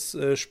interessantes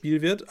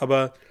Spiel wird,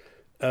 aber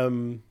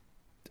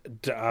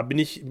da bin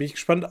ich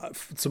gespannt.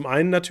 Zum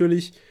einen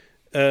natürlich,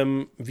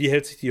 wie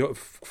hält sich die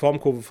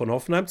Formkurve von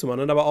Hoffenheim, zum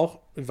anderen aber auch,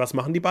 was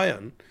machen die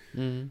Bayern?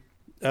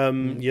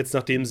 Jetzt,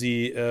 nachdem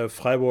sie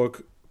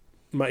Freiburg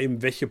mal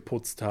eben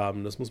weggeputzt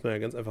haben, das muss man ja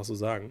ganz einfach so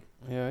sagen.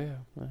 Ja,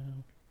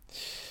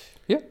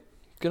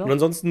 genau. Und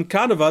ansonsten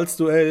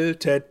Karnevalsduell,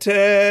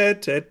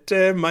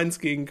 Tete, Mainz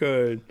gegen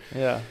Köln.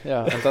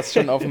 Ja, und das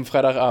schon auf dem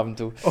Freitagabend,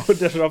 du. Und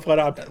das schon auf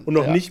Freitagabend. Und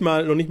noch nicht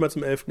mal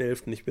zum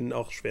 11.11. Ich bin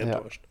auch schwer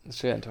enttäuscht.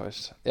 Schwer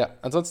enttäuscht. Ja,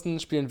 ansonsten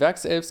spielen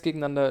Werkselfs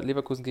gegeneinander,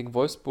 Leverkusen gegen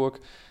Wolfsburg.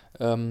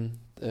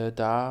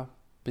 Da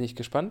bin ich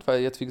gespannt,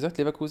 weil jetzt, wie gesagt,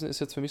 Leverkusen ist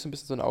jetzt für mich so ein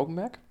bisschen so ein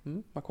Augenmerk.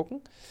 Mal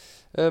gucken,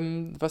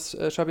 was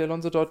Xabi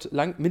Alonso dort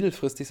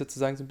mittelfristig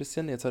sozusagen so ein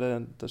bisschen, jetzt hat er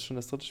dann das schon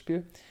das dritte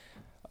Spiel,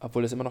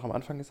 obwohl das immer noch am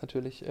Anfang ist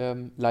natürlich,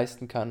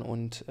 leisten kann.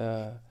 Und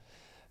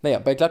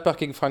bei Gladbach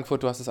gegen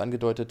Frankfurt, du hast es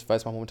angedeutet,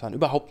 weiß man momentan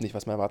überhaupt nicht,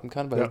 was man erwarten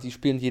kann, weil die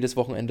spielen jedes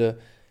Wochenende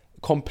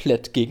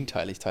komplett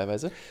gegenteilig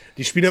teilweise.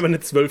 Die spielen aber eine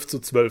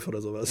 12:12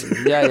 oder sowas.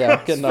 Ja,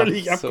 genau.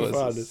 Völlig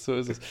abgefahren. So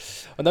ist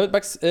es. Und damit,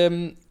 Max,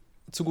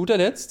 zu guter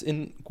Letzt,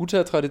 in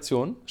guter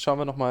Tradition, schauen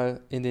wir nochmal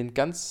in den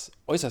ganz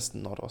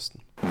äußersten Nordosten.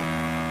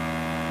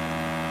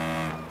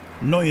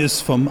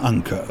 Neues vom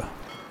Anker.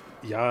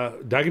 Ja,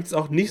 da gibt es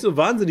auch nicht so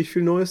wahnsinnig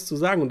viel Neues zu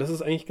sagen und das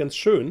ist eigentlich ganz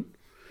schön.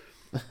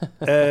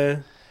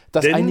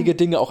 Dass einige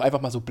Dinge auch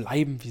einfach mal so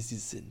bleiben, wie sie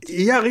sind.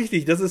 Ja,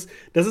 richtig. Das ist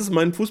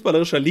mein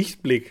fußballerischer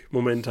Lichtblick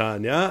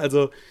momentan, ja.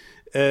 Also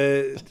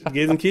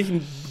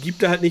Gelsenkirchen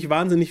gibt da halt nicht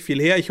wahnsinnig viel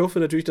her. Ich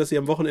hoffe natürlich, dass sie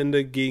am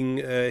Wochenende gegen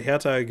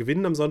Hertha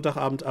gewinnen am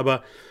Sonntagabend,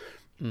 aber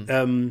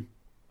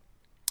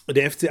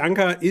der FC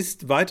Anker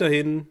ist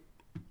weiterhin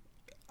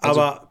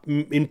aber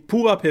in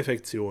purer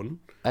Perfektion.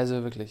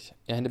 Also wirklich,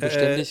 ja, eine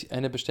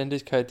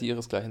Beständigkeit, die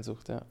ihresgleichen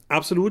sucht, ja.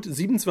 Absolut,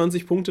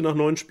 27 Punkte nach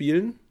 9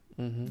 Spielen.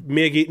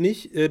 Mehr geht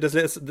nicht.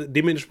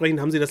 Dementsprechend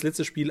haben sie das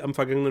letzte Spiel am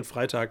vergangenen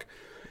Freitag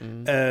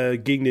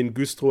gegen den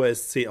Güstrower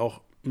SC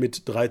auch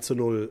mit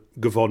 3:0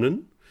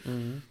 gewonnen.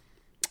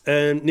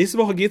 Nächste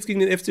Woche geht es gegen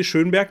den FC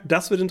Schönberg.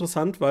 Das wird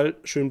interessant, weil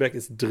Schönberg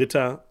ist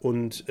Dritter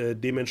und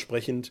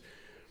dementsprechend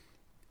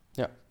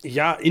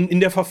in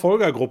der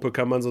Verfolgergruppe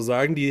kann man so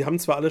sagen. Die haben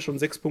zwar alle schon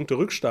 6 Punkte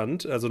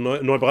Rückstand, also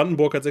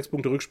Neubrandenburg hat 6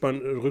 Punkte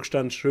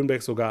Rückstand,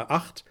 Schönberg sogar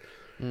 8.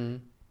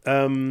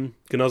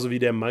 Genauso wie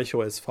der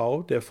Malchow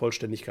SV, der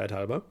Vollständigkeit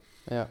halber.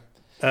 Ja.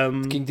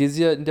 Gegen die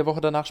sie ja in der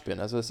Woche danach spielen.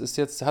 Also es ist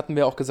jetzt, hatten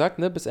wir auch gesagt,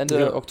 ne, bis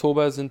Ende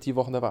Oktober sind die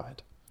Wochen der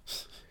Wahrheit.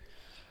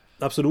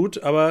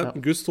 Absolut, aber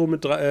Güstrow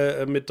mit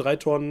 3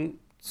 Toren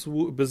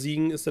zu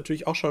besiegen, ist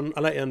natürlich auch schon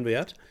aller Ehren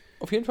wert.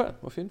 Auf jeden Fall.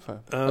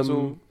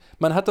 Also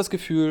man hat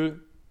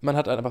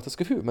einfach das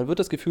Gefühl, man wird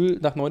das Gefühl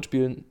nach 9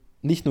 Spielen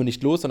nicht nur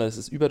nicht los, sondern es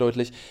ist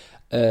überdeutlich,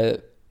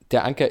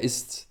 der Anker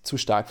ist zu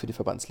stark für die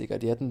Verbandsliga.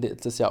 Die hätten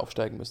das Jahr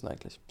aufsteigen müssen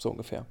eigentlich, so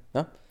ungefähr,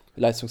 ne?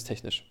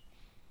 Leistungstechnisch.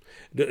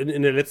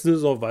 In der letzten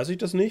Saison weiß ich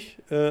das nicht,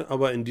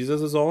 aber in dieser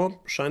Saison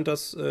scheint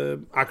das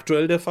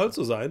aktuell der Fall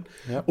zu sein.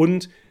 Ja.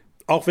 Und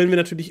auch wenn wir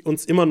natürlich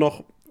uns immer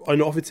noch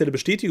eine offizielle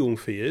Bestätigung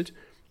fehlt,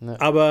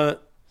 aber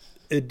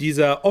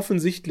dieser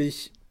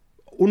offensichtlich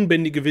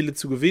unbändige Wille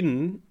zu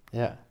gewinnen,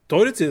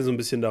 deutet ja so ein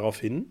bisschen darauf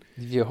hin,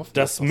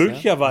 dass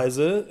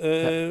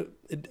möglicherweise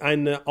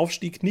ein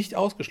Aufstieg nicht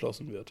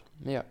ausgeschlossen wird.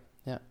 Ja.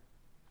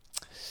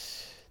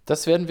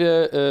 Das werden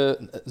wir,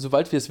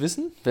 sobald wir es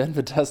wissen, werden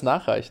wir das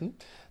nachreichen.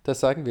 Das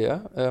sagen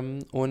wir.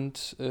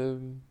 Und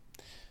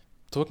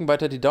drücken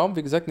weiter die Daumen.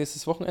 Wie gesagt,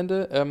 nächstes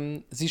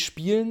Wochenende. Sie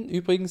spielen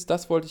übrigens,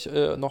 das wollte ich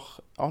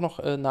noch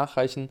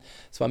nachreichen,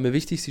 es war mir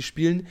wichtig, sie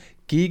spielen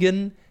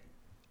gegen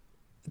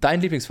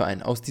deinen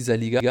Lieblingsverein aus dieser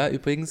Liga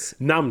übrigens.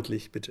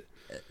 Namentlich, bitte.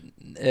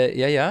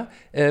 Richtig.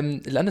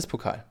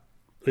 Landespokal.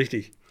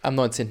 Am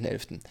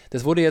 19.11.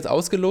 Das wurde jetzt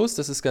ausgelost,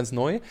 das ist ganz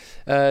neu.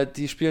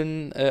 Die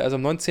spielen also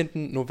am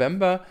 19.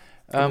 November.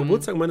 Am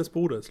Geburtstag meines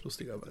Bruders,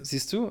 lustigerweise.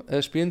 Siehst du,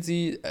 spielen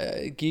sie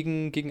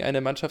gegen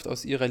eine Mannschaft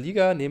aus ihrer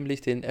Liga,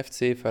 nämlich den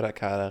FC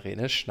Förderkader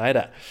Rene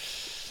Schneider.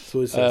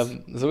 So ist das.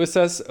 So ist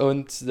das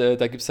und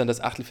da gibt es dann das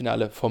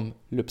Achtelfinale vom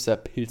Lübser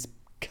Pilz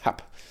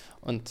Cup.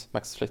 Und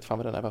Max, vielleicht fahren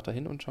wir dann einfach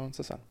dahin und schauen uns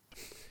das an.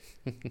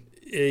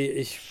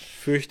 Ich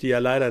fürchte ja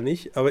leider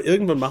nicht, aber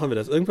irgendwann machen wir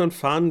das. Irgendwann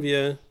fahren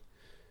wir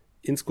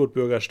ins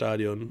Kurt-Bürger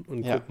Stadion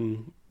und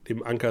gucken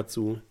dem Anker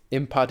zu.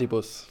 Im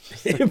Partybus.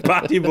 Im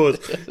Partybus.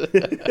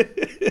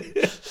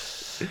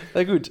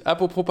 Na gut,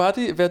 apropos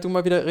Party, werd du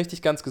mal wieder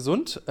richtig ganz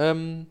gesund.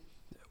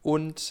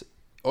 Und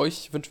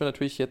euch wünschen wir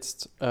natürlich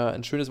jetzt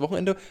ein schönes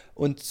Wochenende.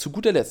 Und zu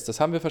guter Letzt, das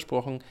haben wir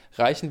versprochen,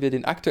 reichen wir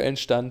den aktuellen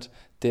Stand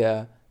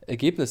der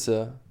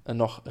Ergebnisse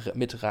noch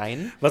mit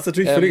rein. Was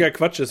natürlich völliger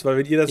Quatsch ist, weil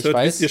wenn ihr das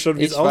hört, wisst ihr schon,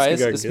 wie es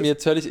ausgegangen ist.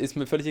 Ist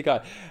mir völlig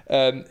egal.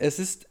 Es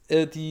ist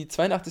die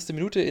 82.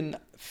 Minute in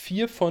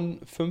 4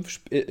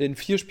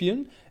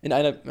 Spielen. In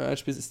einer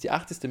Spiel ist die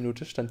 80.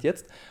 Minute, Stand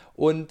jetzt.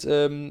 Und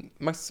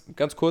Max,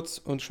 ganz kurz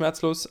und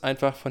schmerzlos,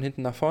 einfach von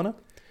hinten nach vorne.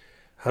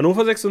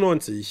 Hannover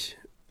 96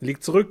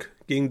 liegt zurück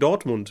gegen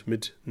Dortmund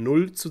mit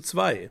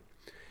 0:2.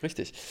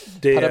 Richtig.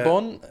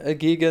 Paderborn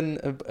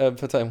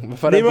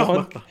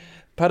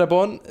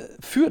Paderborn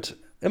führt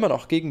immer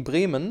noch gegen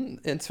Bremen,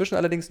 inzwischen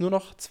allerdings nur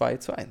noch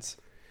 2:1.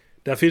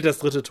 Da fehlt das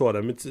dritte Tor,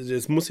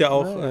 es muss ja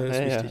auch, ist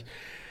wichtig.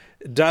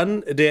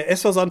 Dann der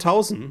SV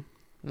Sandhausen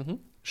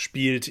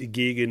spielt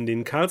gegen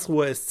den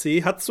Karlsruher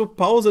SC, hat zur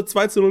Pause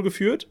 2:0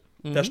 geführt,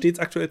 da steht es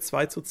aktuell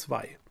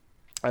 2:2.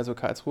 Also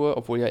Karlsruhe,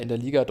 obwohl ja in der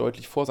Liga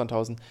deutlich vor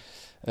Sandhausen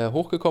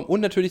hochgekommen.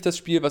 Und natürlich das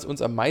Spiel, was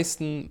uns am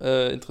meisten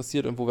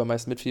interessiert und wo wir am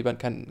meisten mitfiebern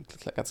kann,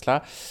 ganz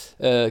klar.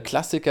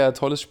 Klassiker,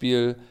 tolles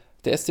Spiel,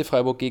 der SC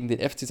Freiburg gegen den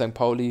FC St.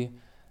 Pauli.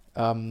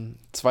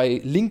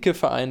 2 linke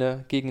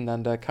Vereine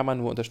gegeneinander, kann man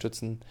nur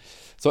unterstützen.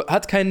 So,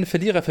 hat keinen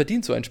Verlierer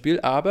verdient, so ein Spiel,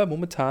 aber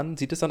momentan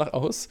sieht es danach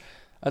aus,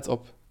 als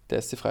ob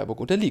der SC Freiburg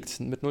unterliegt.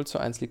 Mit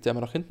 0:1 liegt er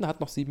immer noch hinten, hat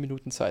noch 7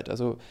 Minuten Zeit.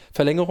 Also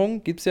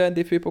Verlängerung gibt es ja im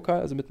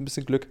DFB-Pokal, also mit ein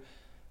bisschen Glück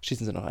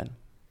schießen sie noch ein.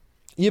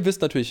 Ihr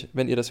wisst natürlich,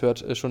 wenn ihr das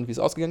hört, schon, wie es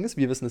ausgegangen ist.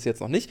 Wir wissen es jetzt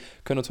noch nicht,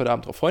 können uns heute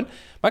Abend drauf freuen.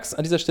 Max,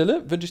 an dieser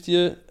Stelle wünsche ich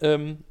dir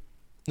eine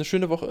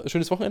schöne Woche,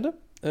 schönes Wochenende,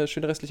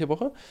 schöne restliche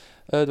Woche.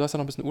 Du hast ja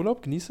noch ein bisschen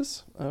Urlaub, genieß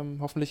es.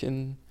 Hoffentlich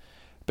in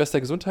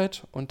bester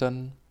Gesundheit und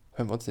dann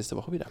hören wir uns nächste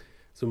Woche wieder.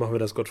 So machen wir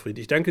das, Gottfried.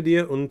 Ich danke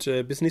dir und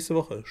bis nächste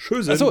Woche.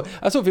 Tschüss. Achso,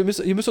 ihr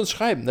müsst uns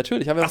schreiben,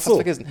 natürlich, haben wir fast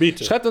vergessen.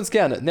 Bitte. Schreibt uns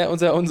gerne, ne,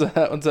 unser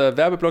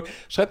Werbeblog,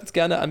 schreibt uns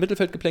gerne an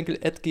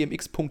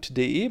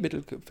mittelfeldgeplänkel@gmx.de,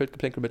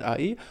 Mittelfeldgeplänkel mit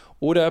AE,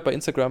 oder bei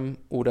Instagram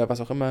oder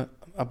was auch immer.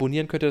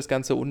 Abonnieren könnt ihr das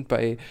Ganze und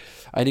bei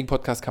einigen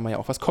Podcasts kann man ja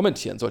auch was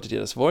kommentieren. Solltet ihr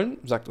das wollen,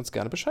 sagt uns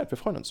gerne Bescheid, wir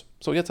freuen uns.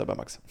 So, jetzt aber,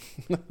 Max.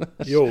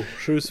 Jo,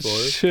 tschüss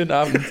wohl. Schönen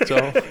Abend,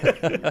 ciao.